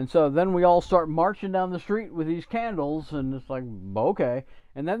 and so then we all start marching down the street with these candles, and it's like, okay,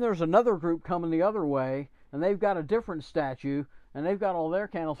 and then there's another group coming the other way, and they've got a different statue, and they've got all their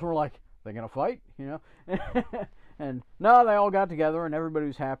candles, and we're like, they're gonna fight, and no, they all got together, and everybody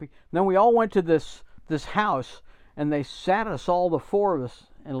was happy. And then we all went to this house, and they sat us all, the four of us,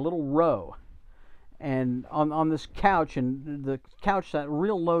 in a little row, and on this couch, and the couch sat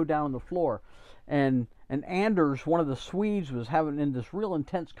real low down on the floor, and Anders, one of the Swedes, was having in this real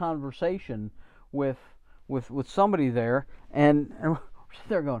intense conversation with somebody there, and we're sitting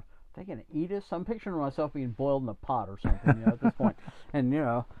there going, are they gonna eat us? I'm picturing myself being boiled in a pot or something, at this point,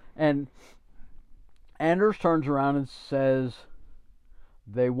 and Anders turns around and says,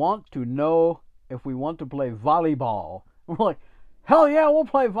 they want to know if we want to play volleyball. And we're like, hell yeah, we'll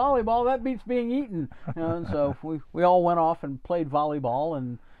play volleyball. That beats being eaten. And so we all went off and played volleyball,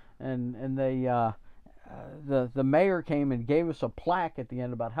 and they the mayor came and gave us a plaque at the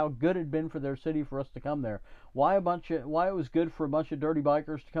end about how good it'd been for their city for us to come there. Why it was good for a bunch of dirty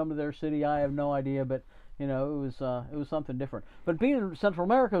bikers to come to their city, I have no idea, but it was something different. But being in Central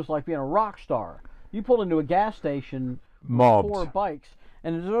America was like being a rock star. You pulled into a gas station, Mobbed. 4 bikes,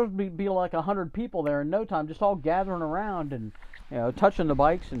 and there would be like 100 people there in no time, just all gathering around and touching the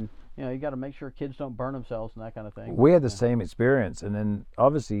bikes, and you got to make sure kids don't burn themselves and that kind of thing. We had the same experience, and then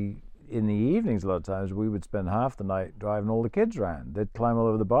obviously in the evenings a lot of times we would spend half the night driving all the kids around. They'd climb all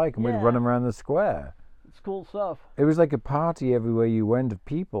over the bike, and we'd run them around the square. It's cool stuff. It was like a party everywhere you went of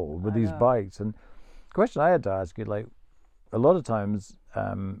people with these bikes. And the question I had to ask you, like, a lot of times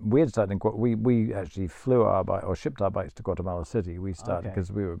we had started we actually flew our bike or shipped our bikes to Guatemala City. We started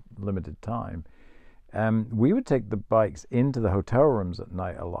because we were limited time. We would take the bikes into the hotel rooms at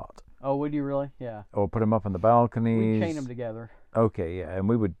night a lot. Oh, would you really? Yeah. Or put them up on the balconies. We'd chain them together. Okay, yeah, and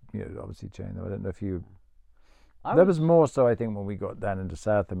we would obviously chain them. I don't know if you. That was more so, I think, when we got down into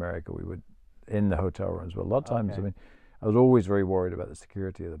South America, we would in the hotel rooms. But a lot of times, I mean, I was always very worried about the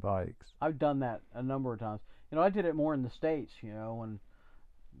security of the bikes. I've done that a number of times. I did it more in the States,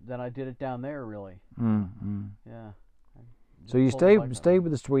 than I did it down there, really. Mm-hmm. Yeah. So you stay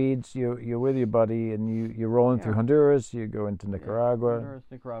with the Swedes. You're with your buddy, and you're rolling through Honduras. You go into Nicaragua. Honduras,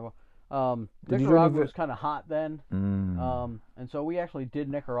 Nicaragua. Nicaragua was kind of hot then, Mm. and so we actually did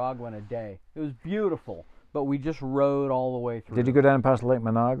Nicaragua in a day. It was beautiful, but we just rode all the way through. Did you go down past Lake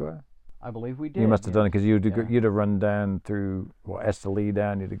Managua? I believe we did. You must have done it because you'd have run down through Esteli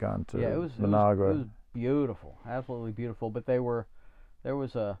down. You'd have gone to Managua. It was beautiful, absolutely beautiful. But there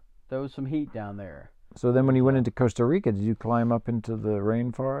was some heat down there. So then, when you went into Costa Rica, did you climb up into the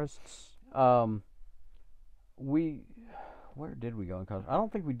rainforests? We where did we go in Costa? I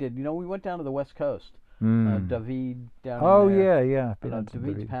don't think we did. You know, we went down to the West Coast. David down Oh in there. yeah.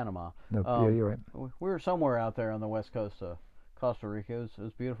 David's Panama. No, yeah, you're right. We were somewhere out there on the west coast of Costa Rica. It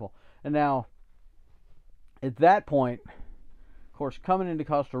was beautiful. And now, at that point, of course, coming into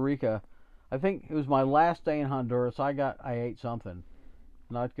Costa Rica, I think it was my last day in Honduras. I ate something,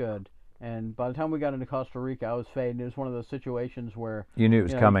 not good. And by the time we got into Costa Rica, I was fading. It was one of those situations where You knew it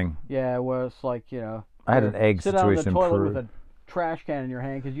was coming. Yeah, where it's like I had an egg sit situation on the toilet in with Peru. a trash can in your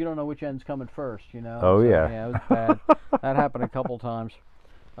hand because you don't know which end's coming first. Oh, So, yeah. Yeah, it was bad. That happened a couple times,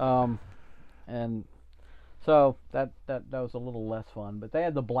 and so that was a little less fun. But they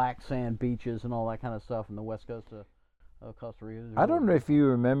had the black sand beaches and all that kind of stuff on the west coast of Costa Rica. I don't know if you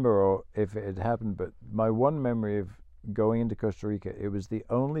remember or if it had happened, but my one memory of going into Costa Rica, it was the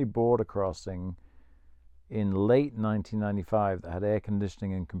only border crossing in late 1995 that had air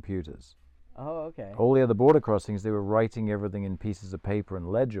conditioning and computers. Oh, okay. All the other border crossings, they were writing everything in pieces of paper and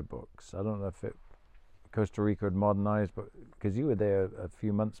ledger books. I don't know if Costa Rica had modernized, but because you were there a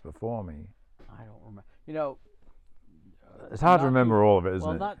few months before me. I don't remember. It's hard to remember all of it,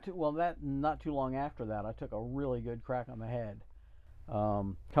 isn't it? Not too long after that, I took a really good crack on the head.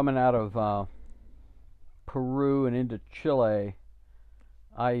 Coming out of Peru and into Chile,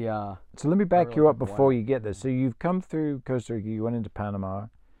 So let me back you up before you get there. So you've come through Costa Rica, you went into Panama.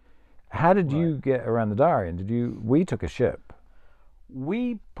 How did you get around the Darien? We took a ship.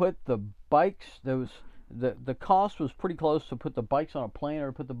 We put the bikes. The cost was pretty close to put the bikes on a plane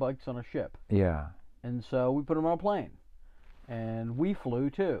or put the bikes on a ship. Yeah. And so we put them on a plane, and we flew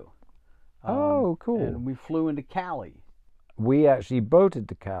too. Oh, cool. And we flew into Cali. We actually boated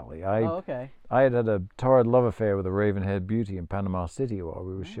to Cali. Okay. I had a torrid love affair with a raven-haired beauty in Panama City while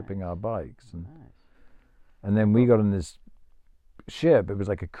we were shipping our bikes, and then we got on this ship. It was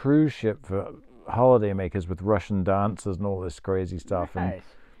like a cruise ship for holidaymakers with Russian dancers and all this crazy stuff. Nice. And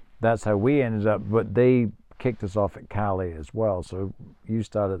that's how we ended up. But they kicked us off at Cali as well. So you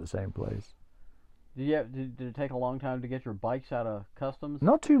started at the same place. Did it take a long time to get your bikes out of customs?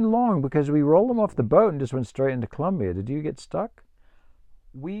 Not too long, because we rolled them off the boat and just went straight into Colombia. Did you get stuck?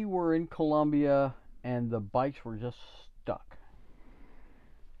 We were in Colombia, and the bikes were just stuck.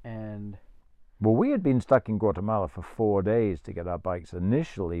 And well, we had been stuck in Guatemala for 4 days to get our bikes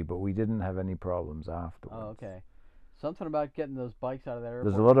initially, but we didn't have any problems afterwards. Oh, okay. Something about getting those bikes out of that airport.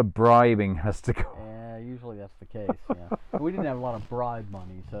 There's a lot of bribing has to go. Yeah, usually that's the case. Yeah, we didn't have a lot of bribe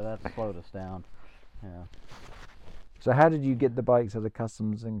money, so that slowed us down. Yeah. So how did you get the bikes out of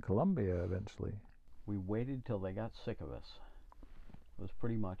customs in Colombia eventually? We waited till they got sick of us. Was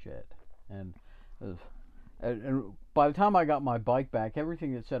pretty much it. And by the time I got my bike back,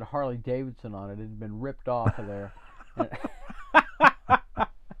 everything that said Harley Davidson on it had been ripped off of there.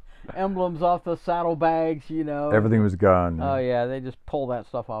 Emblems off the saddlebags, Everything was gone. Oh yeah, they just pull that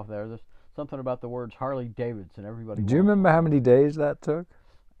stuff off there. There's something about the words Harley Davidson. Everybody. Do you remember how many days that took?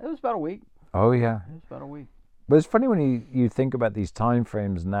 It was about a week. Oh yeah. It was about a week. But it's funny when you think about these time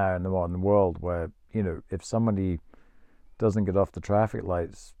frames now in the modern world, where if somebody doesn't get off the traffic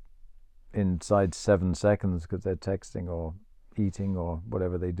lights inside 7 seconds because they're texting or eating or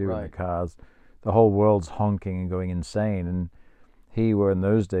whatever they do in the cars, the whole world's honking and going insane. And where in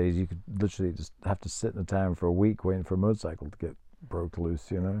those days you could literally just have to sit in a town for a week waiting for a motorcycle to get broke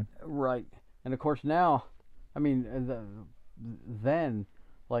loose, Right. And of course now, I mean, then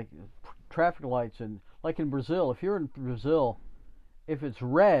like traffic lights, and like in Brazil, if you're in Brazil, if it's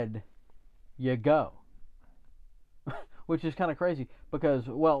red, you go. Which is kind of crazy because,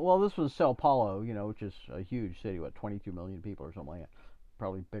 well, this was Sao Paulo, which is a huge city, 22 million people or something like that,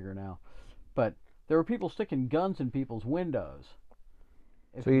 probably bigger now. But there were people sticking guns in people's windows.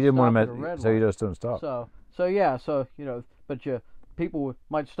 So you didn't want to, so you just don't stop. But people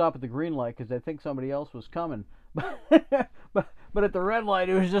might stop at the green light because they think somebody else was coming. But at the red light,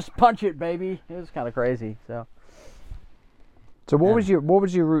 it was just punch it, baby. It was kind of crazy. So what was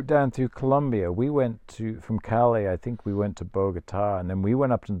your route down through Colombia? We went from Cali. I think we went to Bogota, and then we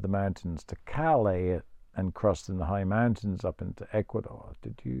went up into the mountains to Cali and crossed in the high mountains up into Ecuador.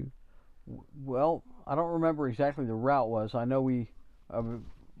 Did you? Well, I don't remember exactly the route was. I know we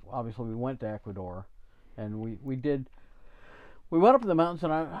obviously we went to Ecuador, and we went up in the mountains,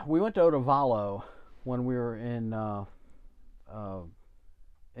 and we went to Otavalo when we were in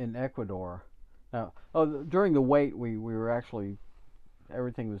Ecuador. Now, during the wait, we were actually,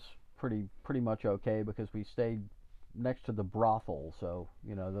 everything was pretty much okay because we stayed next to the brothel, so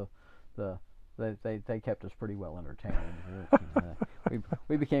they kept us pretty well entertained.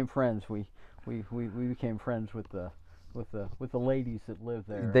 We became friends. We became friends with the ladies that lived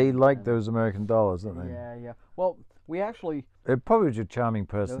there. They like those American dollars, don't they? Yeah. Well, we actually. It probably was your charming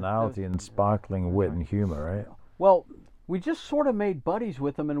personality and sparkling wit and humor, right? Well, we just sort of made buddies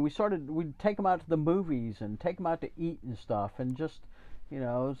with them, and we'd take them out to the movies and take them out to eat and stuff, and just,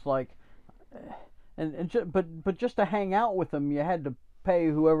 it's like, but just to hang out with them, you had to pay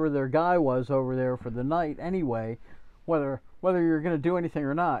whoever their guy was over there for the night anyway, whether you're going to do anything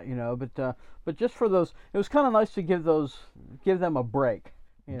or not, but just for those, it was kind of nice to give them a break.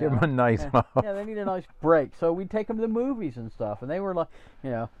 Give them a nice off. Yeah, they need a nice break. So we'd take them to the movies and stuff, and they were like,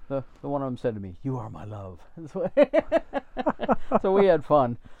 the one of them said to me, "You are my love." So we had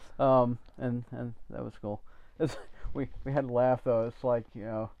fun, and that was cool. We had to laugh though. It's like,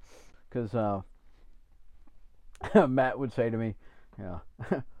 because Matt would say to me,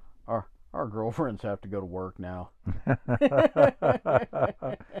 our girlfriends have to go to work now.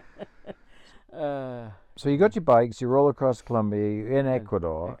 So you got your bikes, you roll across Colombia, you're in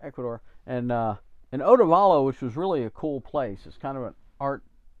Ecuador. And in Otavalo, which was really a cool place. It's kind of an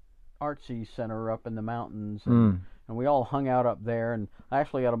artsy center up in the mountains, and we all hung out up there. And I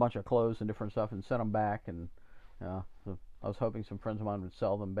actually got a bunch of clothes and different stuff and sent them back. And so I was hoping some friends of mine would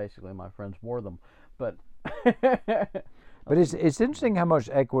sell them. Basically, my friends wore them, but. But it's interesting how much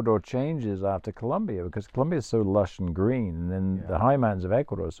Ecuador changes after Colombia, because Colombia is so lush and green, and then the high mountains of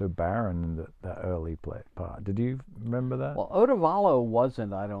Ecuador are so barren in that early part. Did you remember that? Well, Otavalo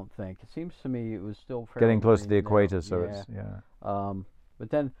wasn't, I don't think. It seems to me it was still fairly getting close to the green equator, there. so but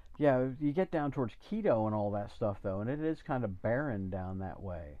then, you get down towards Quito and all that stuff, though, and it is kind of barren down that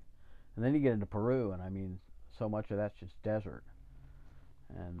way. And then you get into Peru, and I mean, so much of that's just desert.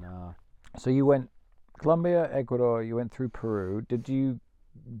 And so you went Colombia, Ecuador, you went through Peru. Did you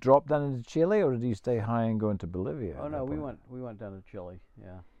drop down into Chile, or did you stay high and go into Bolivia? Oh no, we went down to Chile.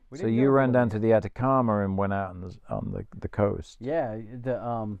 Yeah. So you ran down to the Atacama and went out on the coast. Yeah,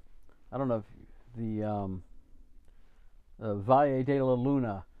 I don't know if the Valle de la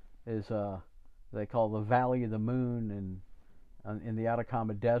Luna is they call the Valley of the Moon in the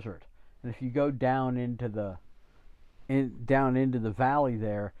Atacama Desert. And if you go down into the valley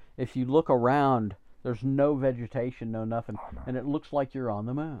there, if you look around, there's no vegetation, no nothing, and it looks like you're on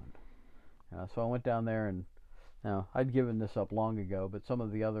the moon. So I went down there, and I'd given this up long ago, but some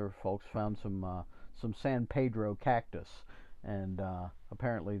of the other folks found some San Pedro cactus, and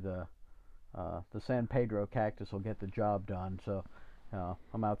apparently the San Pedro cactus will get the job done. So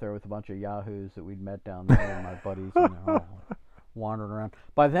I'm out there with a bunch of yahoos that we'd met down there, and my buddies, and they're all wandering around.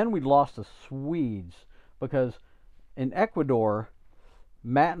 By then we'd lost the Swedes, because in Ecuador,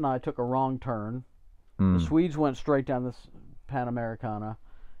 Matt and I took a wrong turn. The Swedes went straight down this Panamericana,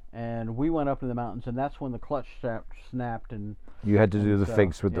 and we went up in the mountains, and that's when the clutch snapped, and you had to do the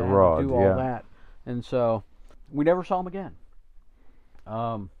fix with the rod. Do all that, and so we never saw him again.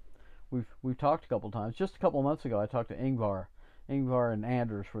 We've talked a couple times. Just a couple of months ago, I talked to Ingvar and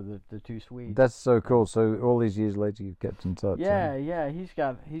Anders were the two Swedes. That's so cool. So all these years later, you've kept in touch. Yeah. He's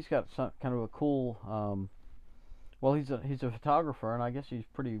got some kind of a cool. Well, he's a photographer, and I guess he's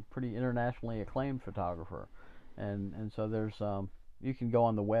pretty internationally acclaimed photographer, and so there's you can go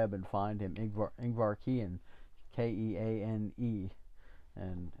on the web and find him, Ingvar Keane, Keane, and he's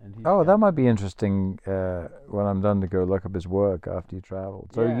that might be interesting when I'm done to go look up his work after you traveled.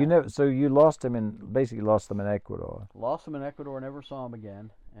 So you lost them in Ecuador. Lost him in Ecuador, never saw him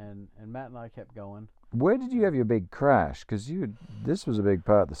again, and Matt and I kept going. Where did you have your big crash? Because this was a big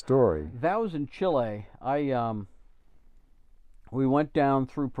part of the story. That was in Chile. We went down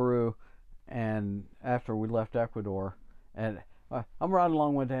through Peru, and after we left Ecuador, and I'm riding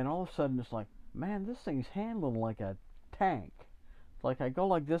along one day, and all of a sudden it's like, man, this thing's handling like a tank. It's like I go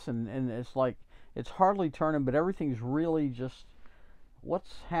like this, and it's like it's hardly turning, but everything's really just,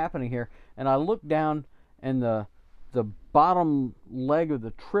 what's happening here? And I look down, and the bottom leg of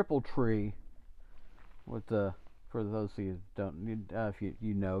the triple tree, with for those of you who don't, if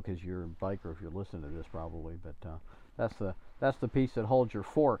you know, because you're a biker, if you're listening to this probably, but that's the piece that holds your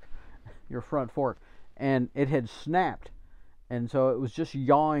fork, your front fork, and it had snapped, and so it was just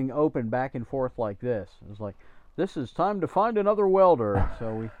yawing open back and forth like this. It was like, this is time to find another welder.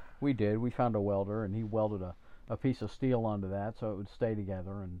 So we did. We found a welder, and he welded a piece of steel onto that so it would stay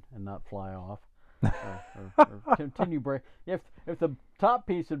together and not fly off. or continue break. If the top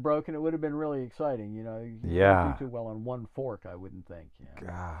piece had broken, it would have been really exciting. You don't do too well on one fork, I wouldn't think.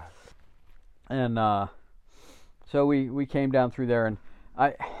 God. And so we came down through there, and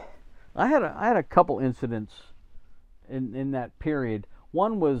I had a couple incidents in that period.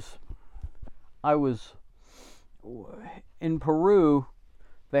 One was, I was in Peru.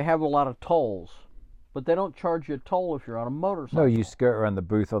 They have a lot of tolls, but they don't charge you a toll if you're on a motorcycle. No, you skirt around the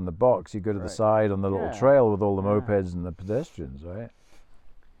booth on the box. You go to the Right. side on the little Yeah. trail with all the Yeah. mopeds and the pedestrians, right?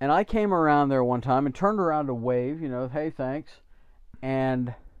 And I came around there one time and turned around to wave, hey, thanks.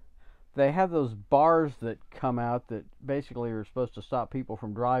 And they have those bars that come out that basically are supposed to stop people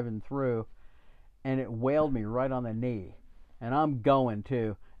from driving through. And it whaled me right on the knee. And I'm going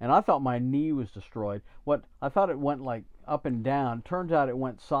too. And I thought my knee was destroyed. I thought it went like up and down. Turns out it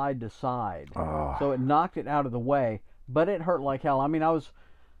went side to side. Oh. So it knocked it out of the way. But it hurt like hell. I mean,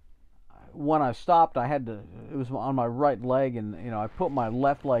 when I stopped, it was on my right leg, and I put my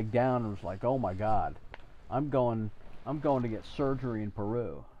left leg down and was like, oh my God, I'm going to get surgery in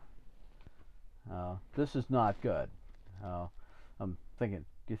Peru. This is not good. I'm thinking,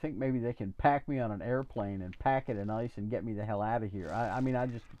 do you think maybe they can pack me on an airplane and pack it in ice and get me the hell out of here? I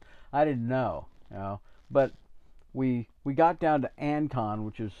didn't know, but we got down to Ancon,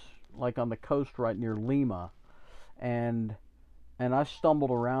 which is like on the coast right near Lima, and I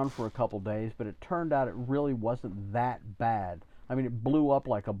stumbled around for a couple days, but it turned out it really wasn't that bad. I mean, it blew up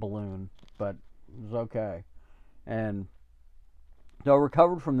like a balloon, but it was okay. And so I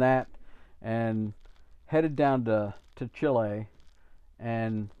recovered from that and headed down to Chile,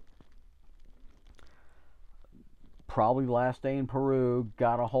 and probably last day in Peru,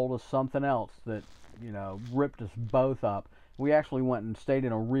 got a hold of something else that, ripped us both up. We actually went and stayed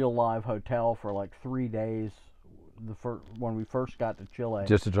in a real live hotel for like 3 days when we first got to Chile.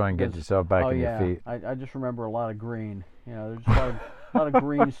 Just to try and get yourself back on yeah. your feet. I just remember a lot of green. There's just a lot of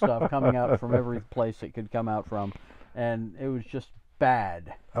green stuff coming out from every place it could come out from, and it was just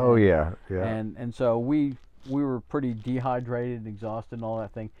bad. Oh yeah. And so we were pretty dehydrated and exhausted and all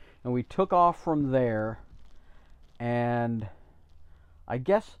that thing, and we took off from there, and I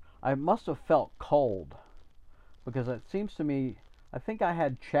guess I must have felt cold, because it seems to me, I think I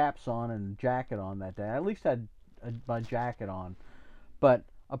had chaps on and a jacket on that day. I at least had my jacket on, but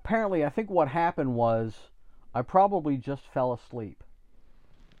apparently I think what happened was I probably just fell asleep,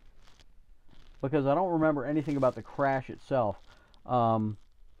 because I don't remember anything about the crash itself.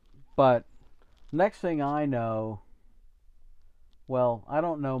 But next thing I know, well, I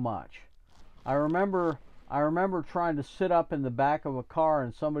don't know much. I remember trying to sit up in the back of a car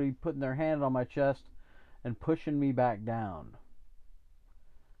and somebody putting their hand on my chest and pushing me back down.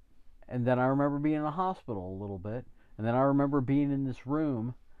 And then I remember being in a hospital a little bit. And then I remember being in this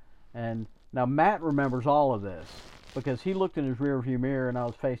room. And now Matt remembers all of this, because he looked in his rearview mirror and I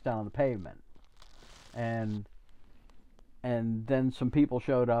was face down on the pavement. And then some people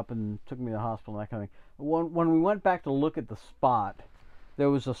showed up and took me to the hospital and that kind of thing. When we went back to look at the spot, there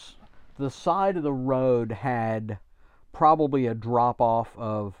was the side of the road had probably a drop off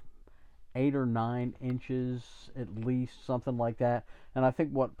of 8 or 9 inches at least, something like that. And I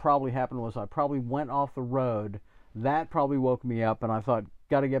think what probably happened was I probably went off the road. That probably woke me up, and I thought,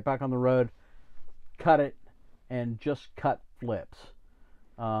 got to get back on the road, cut it, and just cut flips.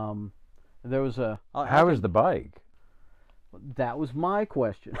 There was a... How was the bike? That was my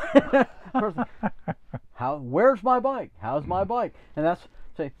question. Where's my bike? How's my bike?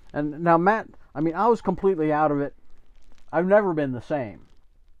 And now Matt, I mean, I was completely out of it. I've never been the same,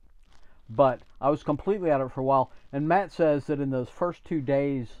 but I was completely out of it for a while. And Matt says that in those first 2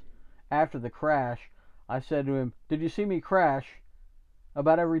 days after the crash, I said to him, "Did you see me crash?"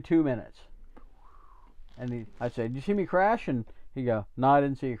 About every 2 minutes. And I said, "Did you see me crash?" And he'd go, "No, I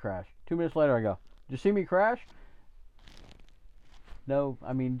didn't see you crash." 2 minutes later, I go, "Did you see me crash?" No,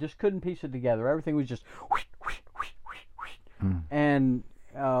 I mean, just couldn't piece it together. Everything was just and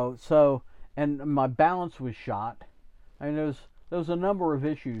and my balance was shot. I mean, there was a number of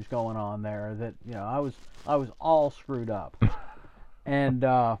issues going on there that I was all screwed up. And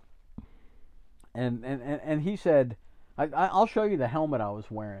he said, I'll show you the helmet I was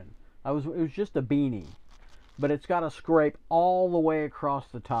wearing. It was just a beanie, but it's got a scrape all the way across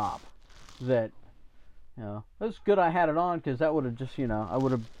the top. That it was good I had it on, because that would have just I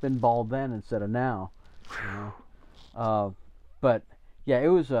would have been bald then instead of now. But yeah, it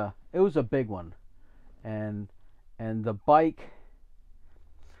was a big one, and the bike,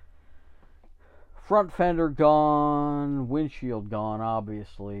 front fender gone, windshield gone,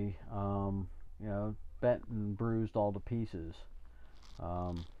 obviously, bent and bruised all to pieces.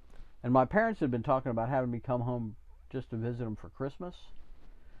 And my parents had been talking about having me come home just to visit them for Christmas,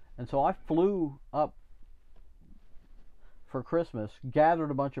 and so I flew up for Christmas,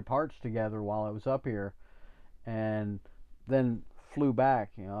 gathered a bunch of parts together while I was up here, and then flew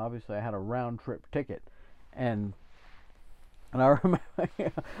back. Obviously I had a round trip ticket, and And I remember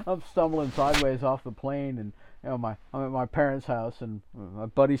I'm stumbling sideways off the plane, and I'm at my parents' house, and my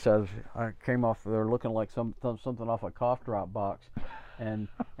buddy says I came off there looking like something off a cough drop box, and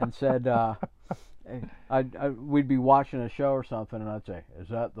said we'd be watching a show or something, and I'd say, "Is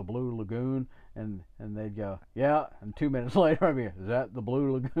that the Blue Lagoon?" And they'd go, "Yeah." And 2 minutes later, I'd be, "Is that the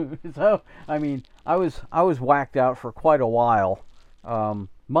Blue Lagoon?" So I mean, I was whacked out for quite a while.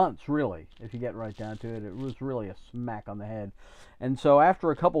 Months, really, if you get right down to it. It was really a smack on the head. And so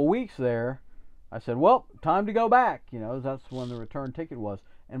after a couple weeks there, I said, well, time to go back. That's when the return ticket was.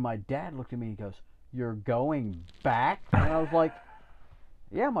 And my dad looked at me and goes, "You're going back?" And I was like,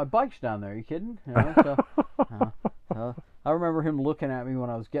 "Yeah, my bike's down there. Are you kidding?" So I remember him looking at me when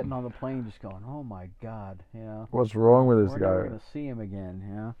I was getting on the plane, just going, "Oh my God, What's wrong with this guy? We're never going to see him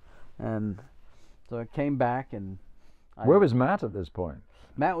again, And so I came back, and where was Matt at this point?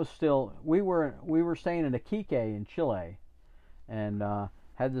 Matt was still. We were staying in Iquique in Chile, and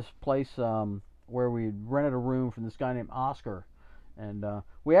had this place where we rented a room from this guy named Oscar, and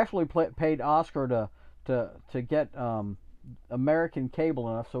we actually paid Oscar to get American cable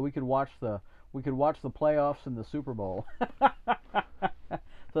enough so we could watch the playoffs and the Super Bowl.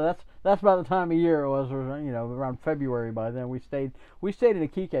 So that's about the time of year it was, around February by then. We stayed in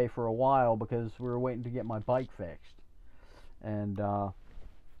Iquique for a while because we were waiting to get my bike fixed, and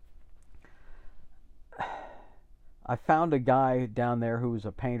I found a guy down there who was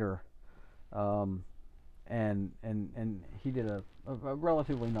a painter, and he did a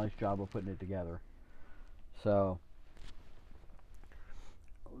relatively nice job of putting it together. So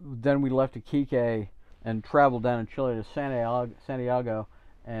then we left Iquique and traveled down in Chile to Santiago,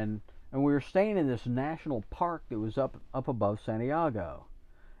 and we were staying in this national park that was up above Santiago,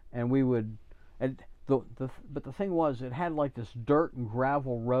 and we would. But the thing was, it had like this dirt and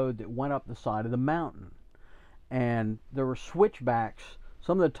gravel road that went up the side of the mountain. And there were switchbacks,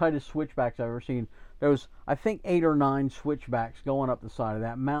 some of the tightest switchbacks I've ever seen. There was, I think, 8 or 9 switchbacks going up the side of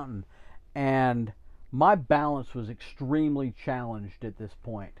that mountain. And my balance was extremely challenged at this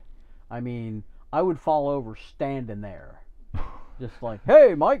point. I mean, I would fall over standing there. Just like,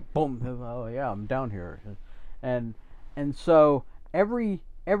 "Hey, Mike," boom. "Oh, yeah, I'm down here." And so every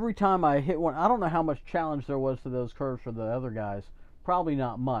time I hit one, I don't know how much challenge there was to those curves for the other guys. Probably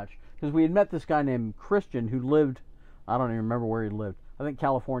not much. Because we had met this guy named Christian who lived, I don't even remember where he lived. I think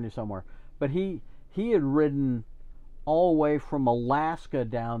California somewhere. But he had ridden all the way from Alaska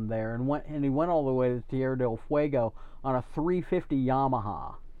down there and he went all the way to Tierra del Fuego on a 350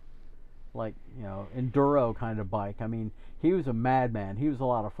 Yamaha, like enduro kind of bike. I mean, he was a madman. He was a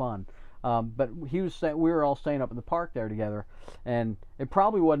lot of fun. But we were all staying up in the park there together, and it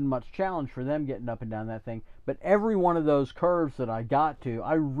probably wasn't much challenge for them getting up and down that thing. But every one of those curves that I got to,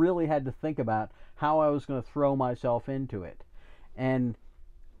 I really had to think about how I was going to throw myself into it, and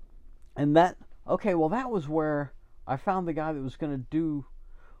that was where I found the guy that was going to do.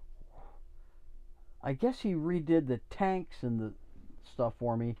 I guess he redid the tanks and the stuff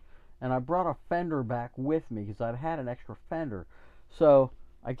for me, and I brought a fender back with me because I'd had an extra fender, so.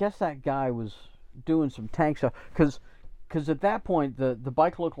 I guess that guy was doing some tank stuff, because at that point the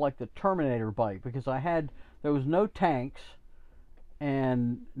bike looked like the Terminator bike, because there was no tanks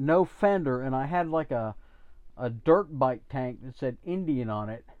and no fender, and I had like a dirt bike tank that said Indian on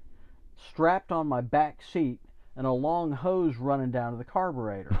it, strapped on my back seat, and a long hose running down to the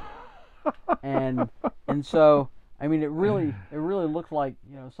carburetor, and so I mean it really looked like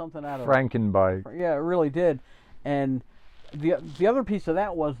something out of Frankenbike. Yeah, it really did, and. The other piece of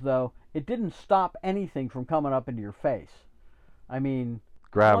that was, though, it didn't stop anything from coming up into your face. I mean,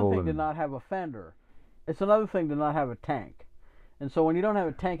 gravel. It's one thing to not have a fender. It's another thing to not have a tank. And so when you don't have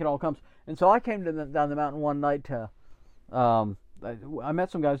a tank, it all comes. And so I came down the mountain one night to, I met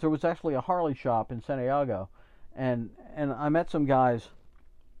some guys. There was actually a Harley shop in Santiago, and I met some guys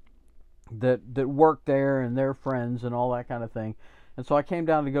that worked there and their friends and all that kind of thing. And so I came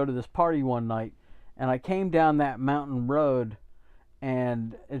down to go to this party one night. And I came down that mountain road,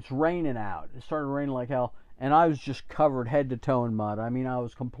 and it's raining out. It started raining like hell, and I was just covered head to toe in mud. I mean, I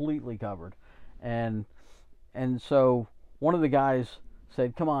was completely covered. And so one of the guys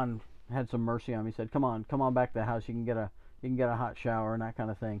said, "Come on," had some mercy on me. Said, "Come on back to the house. You can get a hot shower and that kind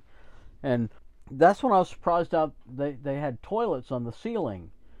of thing." And that's when I was surprised out they had toilets on the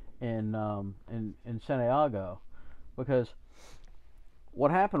ceiling in Santiago, because. What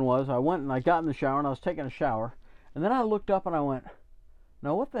happened was I went and I got in the shower and I was taking a shower, and then I looked up and I went,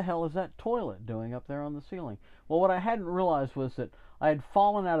 "Now what the hell is that toilet doing up there on the ceiling?" Well, what I hadn't realized was that I had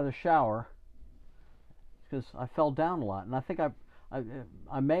fallen out of the shower because I fell down a lot, and I think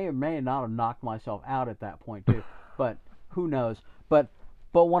I may or may not have knocked myself out at that point too. But who knows? But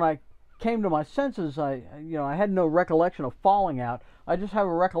when I came to my senses, I had no recollection of falling out. I just have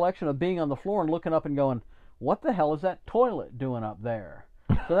a recollection of being on the floor and looking up and going, "What the hell is that toilet doing up there?"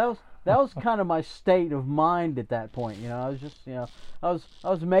 So that was kind of my state of mind at that point. I was just, I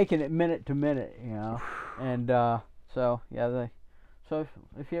was making it minute to minute, and so yeah. So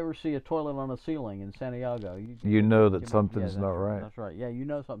if you ever see a toilet on a ceiling in Santiago, you know that something's not right. That's right. Yeah, you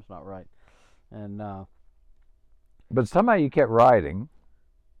know something's not right. And but somehow you kept riding.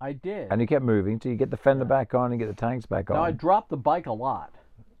 I did. And you kept moving till you get the fender back on and get the tanks back on. Now I dropped the bike a lot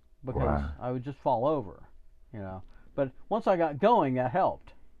because Wow. I would just fall over, But once I got going, that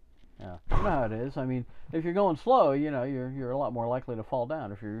helped. Yeah, you know how it is. I mean, if you're going slow, you're a lot more likely to fall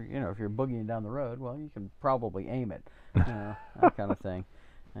down. If you're boogieing down the road, well, you can probably aim it, that kind of thing.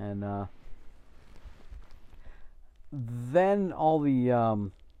 And then all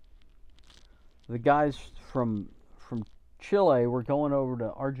the guys from Chile were going over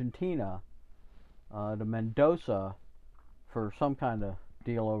to Argentina, to Mendoza, for some kind of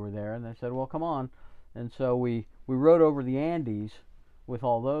deal over there, and they said, "Well, come on." And so we rode over the Andes with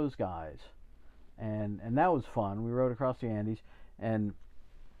all those guys, and that was fun. We rode across the Andes, and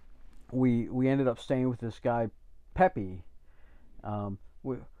we ended up staying with this guy Pepe.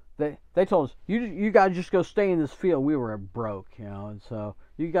 They told us, you guys just go stay in this field. We were broke, and so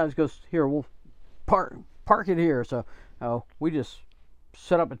you guys go here. We'll park it here. So we just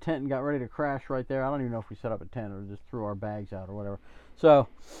set up a tent and got ready to crash right there. I don't even know if we set up a tent or just threw our bags out or whatever. So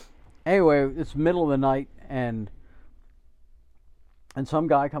anyway, it's middle of the night, and some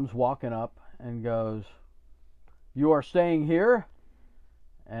guy comes walking up and goes, "You are staying here?"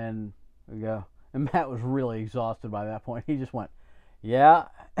 And we go, and Matt was really exhausted by that point. He just went, "Yeah."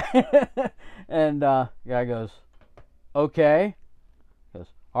 And guy goes, "Okay." He goes,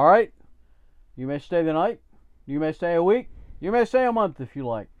 "All right. You may stay the night. You may stay a week. You may stay a month if you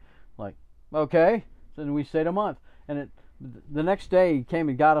like." Like, okay. So then we stayed a month. And the next day he came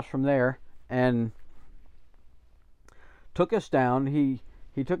and got us from there and took us down. He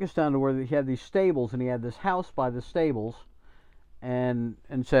took us down to where he had these stables, and he had this house by the stables, and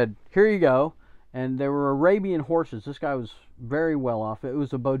said, "Here you go." And there were Arabian horses. This guy was very well off. It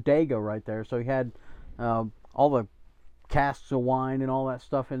was a bodega right there, so he had all the casks of wine and all that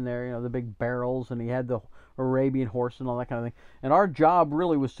stuff in there, the big barrels, and he had the Arabian horse and all that kind of thing. And our job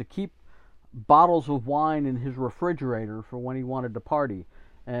really was to keep bottles of wine in his refrigerator for when he wanted to party.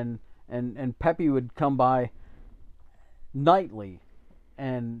 And Pepe would come by nightly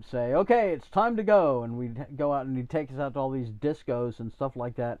and say, "Okay, it's time to go." And we'd go out, and he'd take us out to all these discos and stuff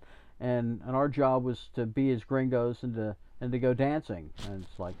like that. And our job was to be his gringos and to go dancing. And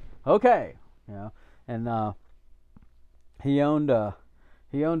it's like, okay, And he owned a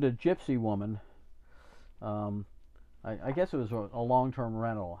gypsy woman. I guess it was a long-term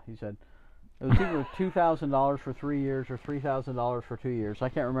rental. He said it was either $2,000 for 3 years or $3,000 for 2 years. I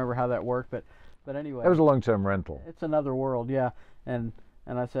can't remember how that worked, but anyway. It was a long-term rental. It's another world, yeah. And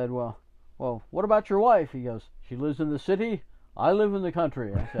I said, well, what about your wife? He goes, "She lives in the city. I live in the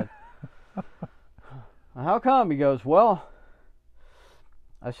country." I said, "How come?" He goes, "Well,"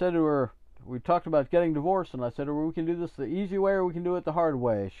 I said to her, we talked about getting divorced, and I said, "We can do this the easy way or we can do it the hard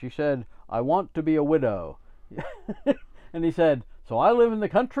way." She said, "I want to be a widow." And he said, "So I live in the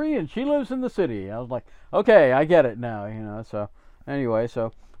country and she lives in the city." I was like, okay, I get it now, So anyway,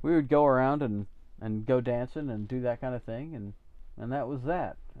 so we would go around and go dancing and do that kind of thing, and that was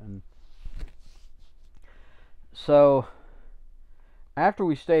that. And so after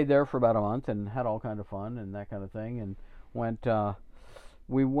we stayed there for about a month and had all kind of fun and that kind of thing, and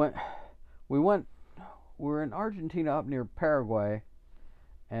we were in Argentina up near Paraguay,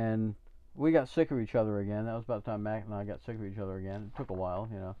 and we got sick of each other again. That was about the time Mac and I got sick of each other again. It took a while,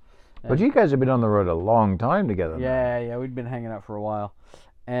 But you guys have been on the road a long time together now. Yeah, we'd been hanging out for a while.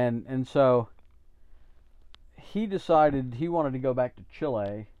 And so he decided he wanted to go back to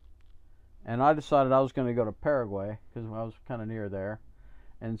Chile, and I decided I was going to go to Paraguay because I was kind of near there.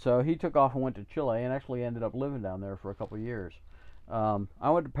 And so he took off and went to Chile, and actually ended up living down there for a couple of years. I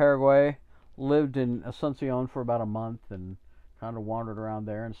went to Paraguay, lived in Asuncion for about a month, and kind of wandered around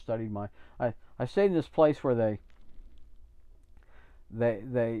there and studied I stayed in this place where they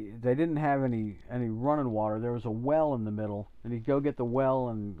didn't have any running water. There was a well in the middle, and you'd go get the well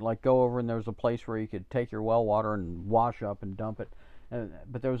and go over, and there was a place where you could take your well water and wash up and dump it.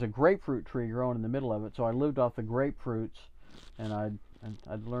 But there was a grapefruit tree growing in the middle of it, so I lived off the grapefruits, and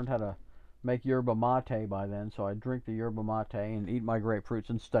I'd learned how to make yerba mate by then, so I'd drink the yerba mate and eat my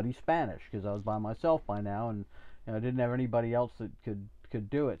grapefruits and study Spanish because I was by myself by now, and I didn't have anybody else that could could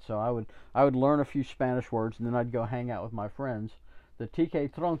do it. So I would learn a few Spanish words, and then I'd go hang out with my friends, the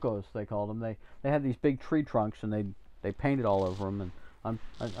TK troncos they called them. They had these big tree trunks, and they painted all over them. And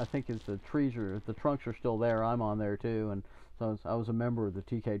I think if the trunks are still there, I'm on there too. And so I was a member of the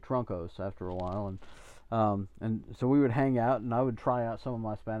TK troncos after a while, and so we would hang out, and I would try out some of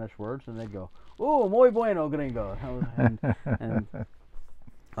my Spanish words, and they'd go, "Oh, muy bueno, gringo," and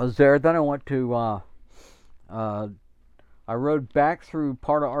I was there. Then I went to I rode back through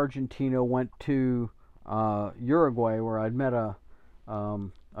part of Argentina, went to Uruguay, where I'd met a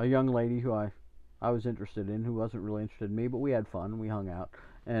young lady who I was interested in, who wasn't really interested in me, but we had fun. We hung out,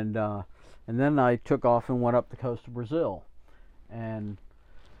 and then I took off and went up the coast of Brazil, and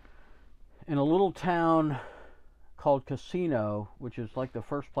in a little town called Cassino, which is like the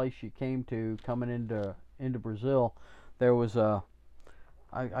first place you came to coming into Brazil, there was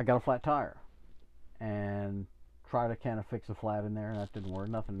I got a flat tire, and tried to kind of fix a flat in there, and that didn't work.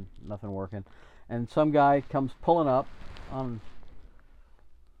 Nothing working. And some guy comes pulling up on,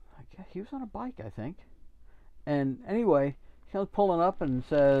 he was on a bike, I think. And anyway, he comes pulling up and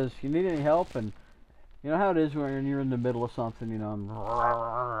says, "You need any help?" And you know how it is when you're in the middle of something, you know, and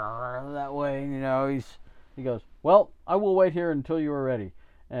that way, you know, he goes, "Well, I will wait here until you are ready."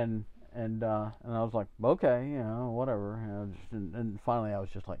 And I was like, "Okay, you know, whatever." You know, and finally I was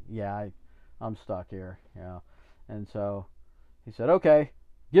just like, "Yeah, I'm stuck here," you know. And so he said, "Okay,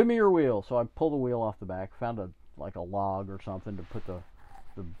 give me your wheel." So I pulled the wheel off the back, found a log or something to put the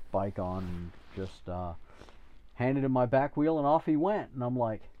bike on, and just handed him my back wheel, and off he went. And I'm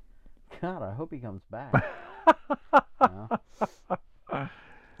like, God, I hope he comes back.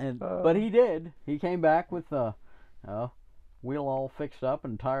 You know? But he did. He came back with the wheel all fixed up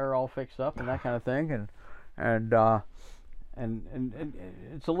and tire all fixed up and that kind of thing. And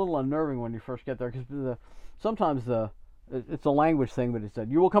it's a little unnerving when you first get there, because sometimes it's a language thing, but it said,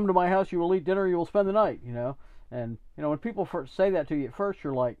 "You will come to my house, you will eat dinner, you will spend the night," you know. And you know, when people first say that to you at first,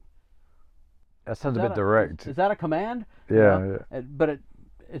 you're like, that sounds a bit direct. Is that a command? Yeah, yeah. But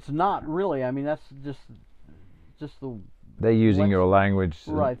it's not really. I mean, that's just the. They're using your language,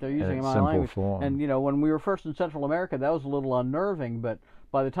 right? They're using my language. Form. And you know, when we were first in Central America, that was a little unnerving. But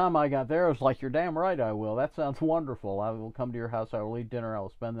by the time I got there, I was like, "You're damn right, I will. That sounds wonderful. I will come to your house. I will eat dinner. I will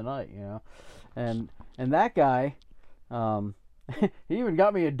spend the night." You know, and that guy, he even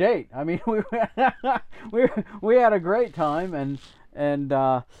got me a date. I mean, we had a great time, and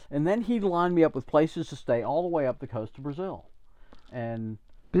then he lined me up with places to stay all the way up the coast of Brazil, and.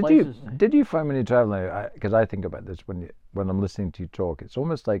 Did you find when you're traveling? Because I think about this when I'm listening to you talk, it's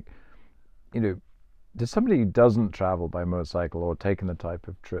almost like, you know, to somebody who doesn't travel by motorcycle or taken the type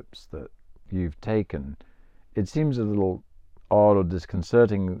of trips that you've taken, it seems a little odd or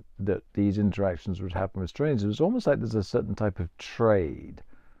disconcerting that these interactions would happen with strangers. It's almost like there's a certain type of trade,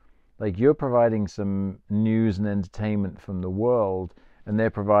 like you're providing some news and entertainment from the world, and they're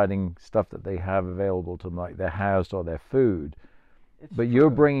providing stuff that they have available to them, like their house or their food. But you're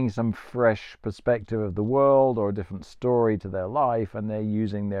bringing some fresh perspective of the world or a different story to their life, and they're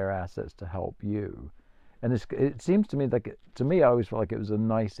using their assets to help you. And it seems to me like, to me, I always felt like it was a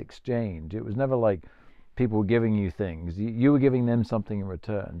nice exchange. It was never like people were giving you things. You were giving them something in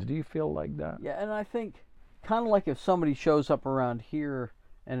return. Did you feel like that? Yeah, and I think kind of like if somebody shows up around here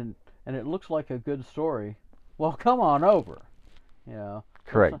and it looks like a good story, well, come on over. You know.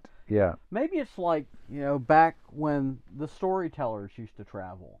 Correct. Yeah. Maybe it's like, you know, back when the storytellers used to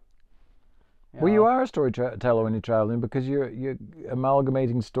travel. Well, you are a storyteller when you're traveling, because you're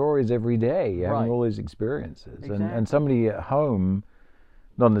amalgamating stories every day, having all these experiences. Exactly. And somebody at home,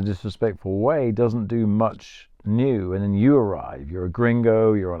 not in a disrespectful way, doesn't do much new, and then you arrive. You're a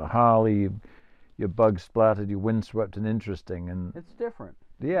gringo, you're on a Harley, you're bug splattered, you're windswept and interesting, and it's different.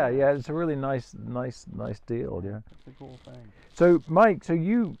 Yeah, it's a really nice deal. Yeah, it's a cool thing. So, Mike,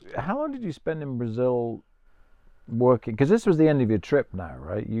 how long did you spend in Brazil working? Because this was the end of your trip now,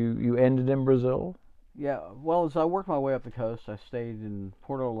 right? You ended in Brazil? Yeah. Well, as I worked my way up the coast, I stayed in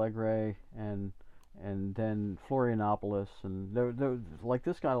Porto Alegre and then Florianopolis, and there like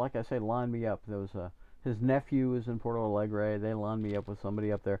this guy, like I say, lined me up. There was his nephew was in Porto Alegre. They lined me up with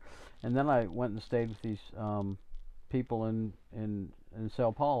somebody up there, and then I went and stayed with these people in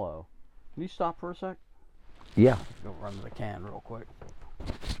Sao Paulo. Can you stop for a sec? Yeah. Let's go run to the can real quick.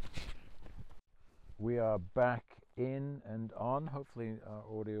 We are back in and on. Hopefully our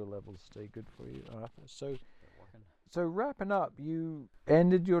audio levels stay good for you, Arthur. So wrapping up, you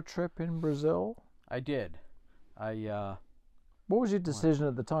ended your trip in Brazil? I did. What was your decision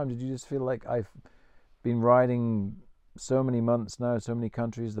at the time? Did you just feel like, I've been riding so many months now, so many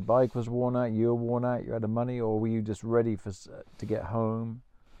countries, the bike was worn out, you were worn out, you had the money, or were you just ready to get home?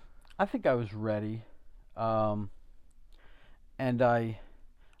 I think I was ready, and I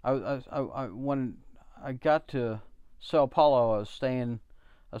when I got to Sao Paulo, I was staying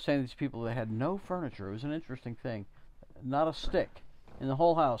with these people that had no furniture. It was an interesting thing, not a stick in the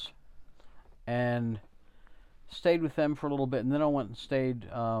whole house, and stayed with them for a little bit, and then I went and stayed.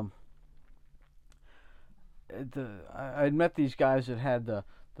 I'd met these guys that had a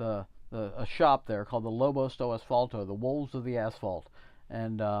shop there called the Lobos do Asfalto, the Wolves of the Asphalt,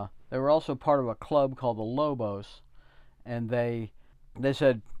 and they were also part of a club called the Lobos, and they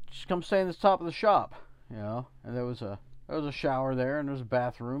said, just come stay in the top of the shop, and there was a shower there, and there was a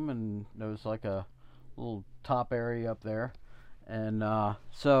bathroom, and there was like a little top area up there, and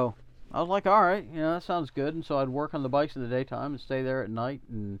so I was like, all right, that sounds good. And so I'd work on the bikes in the daytime and stay there at night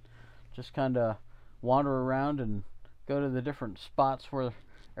and just kind of wander around and go to the different spots where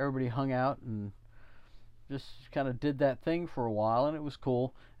everybody hung out, and just kind of did that thing for a while, and it was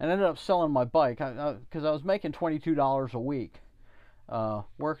cool. And I ended up selling my bike because I was making $22 a week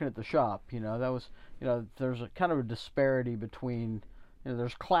working at the shop. That was, there's a kind of a disparity between,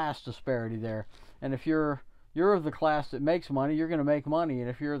 there's class disparity there. And if you're of the class that makes money, you're going to make money. And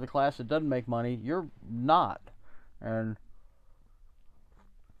if you're the class that doesn't make money, you're not. And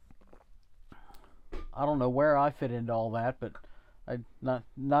I don't know where I fit into all that, but I'm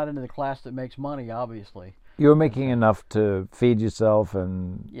not into the class that makes money, obviously. You were making enough to feed yourself,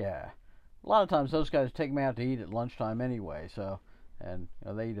 and yeah, a lot of times those guys take me out to eat at lunchtime anyway. So, and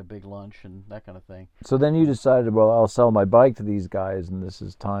they eat a big lunch and that kind of thing. So then you decided, well, I'll sell my bike to these guys, and this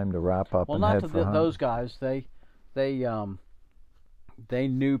is time to wrap up. Well, and not head to for home. Those guys. They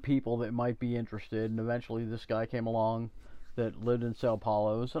knew people that might be interested, and eventually this guy came along that lived in Sao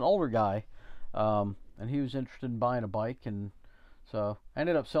Paulo. He was an older guy, and he was interested in buying a bike, and so I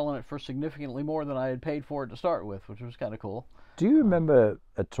ended up selling it for significantly more than I had paid for it to start with, which was kind of cool. Do you remember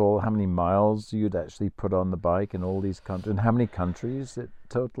at all how many miles you'd actually put on the bike in all these countries, and how many countries it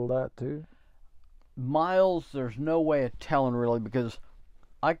totaled out to? Miles, there's no way of telling really, because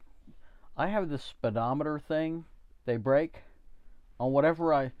I have this speedometer thing. They break on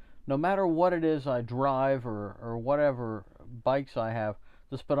whatever no matter what it is I drive or whatever bikes I have,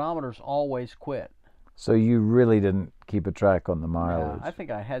 the speedometers always quit. So you really didn't keep a track on the mileage? Yeah, I think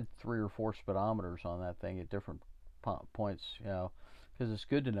I had 3 or 4 speedometers on that thing at different points, because it's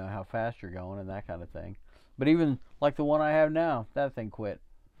good to know how fast you're going and that kind of thing. But even like the one I have now, that thing quit.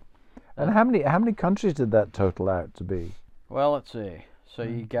 And how many countries did that total out to be? Well, let's see. So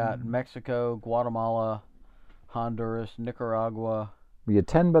you got Mexico, Guatemala, Honduras, Nicaragua. You had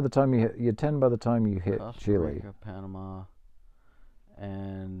 10 by the time you hit Costa Chile. Rica, Panama,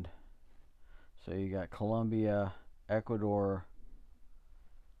 and so you got Colombia, Ecuador,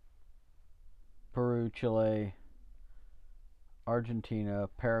 Peru, Chile, Argentina,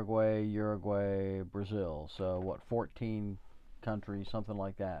 Paraguay, Uruguay, Brazil. So 14 countries, something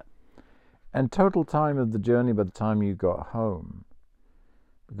like that. And total time of the journey by the time you got home,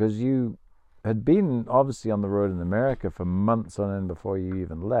 because you had been obviously on the road in America for months on end before you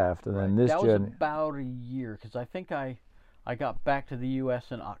even left, and then this that journey. was about a year, because I think I got back to the U.S.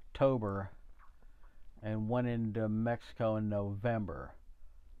 in October and went into Mexico in November.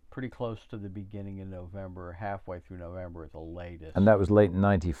 Pretty close to the beginning of November, halfway through November at the latest. And that was late in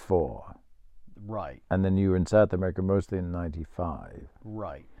 '94. Right. And then you were in South America mostly in '95.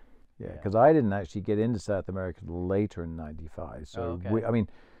 Right. Yeah, because I didn't actually get into South America later in '95. So okay.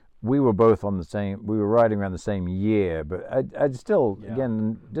 we were both on the same. We were riding around the same year, but I'd still,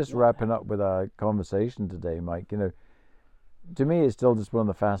 again, just wrapping up with our conversation today, Mike. To me, it's still just one of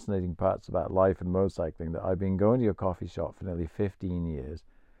the fascinating parts about life and motorcycling that I've been going to your coffee shop for nearly 15 years.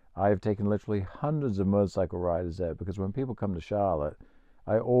 I have taken literally hundreds of motorcycle riders there, because when people come to Charlotte,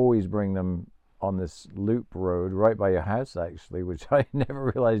 I always bring them on this loop road right by your house, actually, which I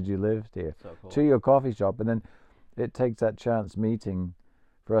never realized you lived here, so cool. to your coffee shop. And then it takes that chance meeting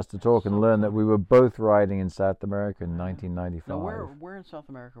for us to talk and learn that we were both riding in South America in 1995. Now, where in South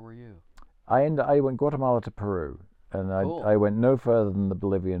America were you? I went Guatemala to Peru, and Cool. I went no further than the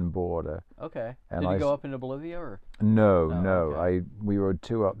Bolivian border. Okay. And Did you go up into Bolivia, or? No. Okay. We rode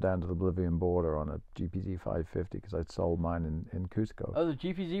 2 up down to the Bolivian border on a GPZ 550 because I'd sold mine in Cusco. Oh, the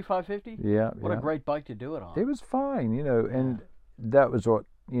GPZ 550? Yeah. What a great bike to do it on. It was fine, and that was what,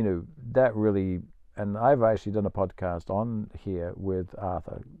 that really, and I've actually done a podcast on here with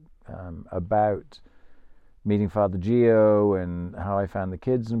Arthur about meeting Father Gio and how I found the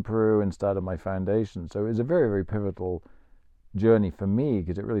kids in Peru and started my foundation. So it was a very, very pivotal journey for me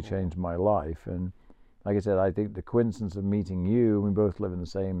because it really changed my life. And like I said, I think the coincidence of meeting you, we both live in the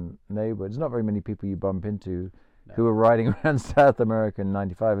same neighborhood. There's not very many people you bump into who are riding around South America in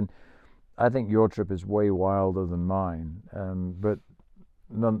 '95, and I think your trip is way wilder than mine.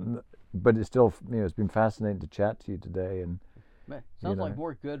 But it's still, it's been fascinating to chat to you today. And sounds like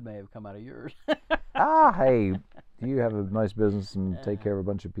more good may have come out of yours. Hey, you have a nice business and take care of a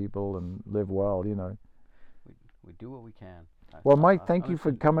bunch of people and live well, We do what we can. Well, Mike, thank you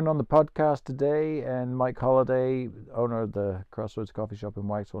for coming on the podcast today. And Mike Holliday, owner of the Crossroads Coffee Shop in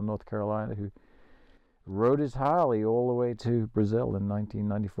Whitesville, North Carolina, who rode his Harley all the way to Brazil in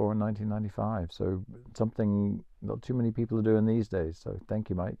 1994 and 1995. So something not too many people are doing these days. So thank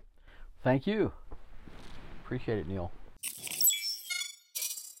you, Mike. Thank you. Appreciate it, Neil.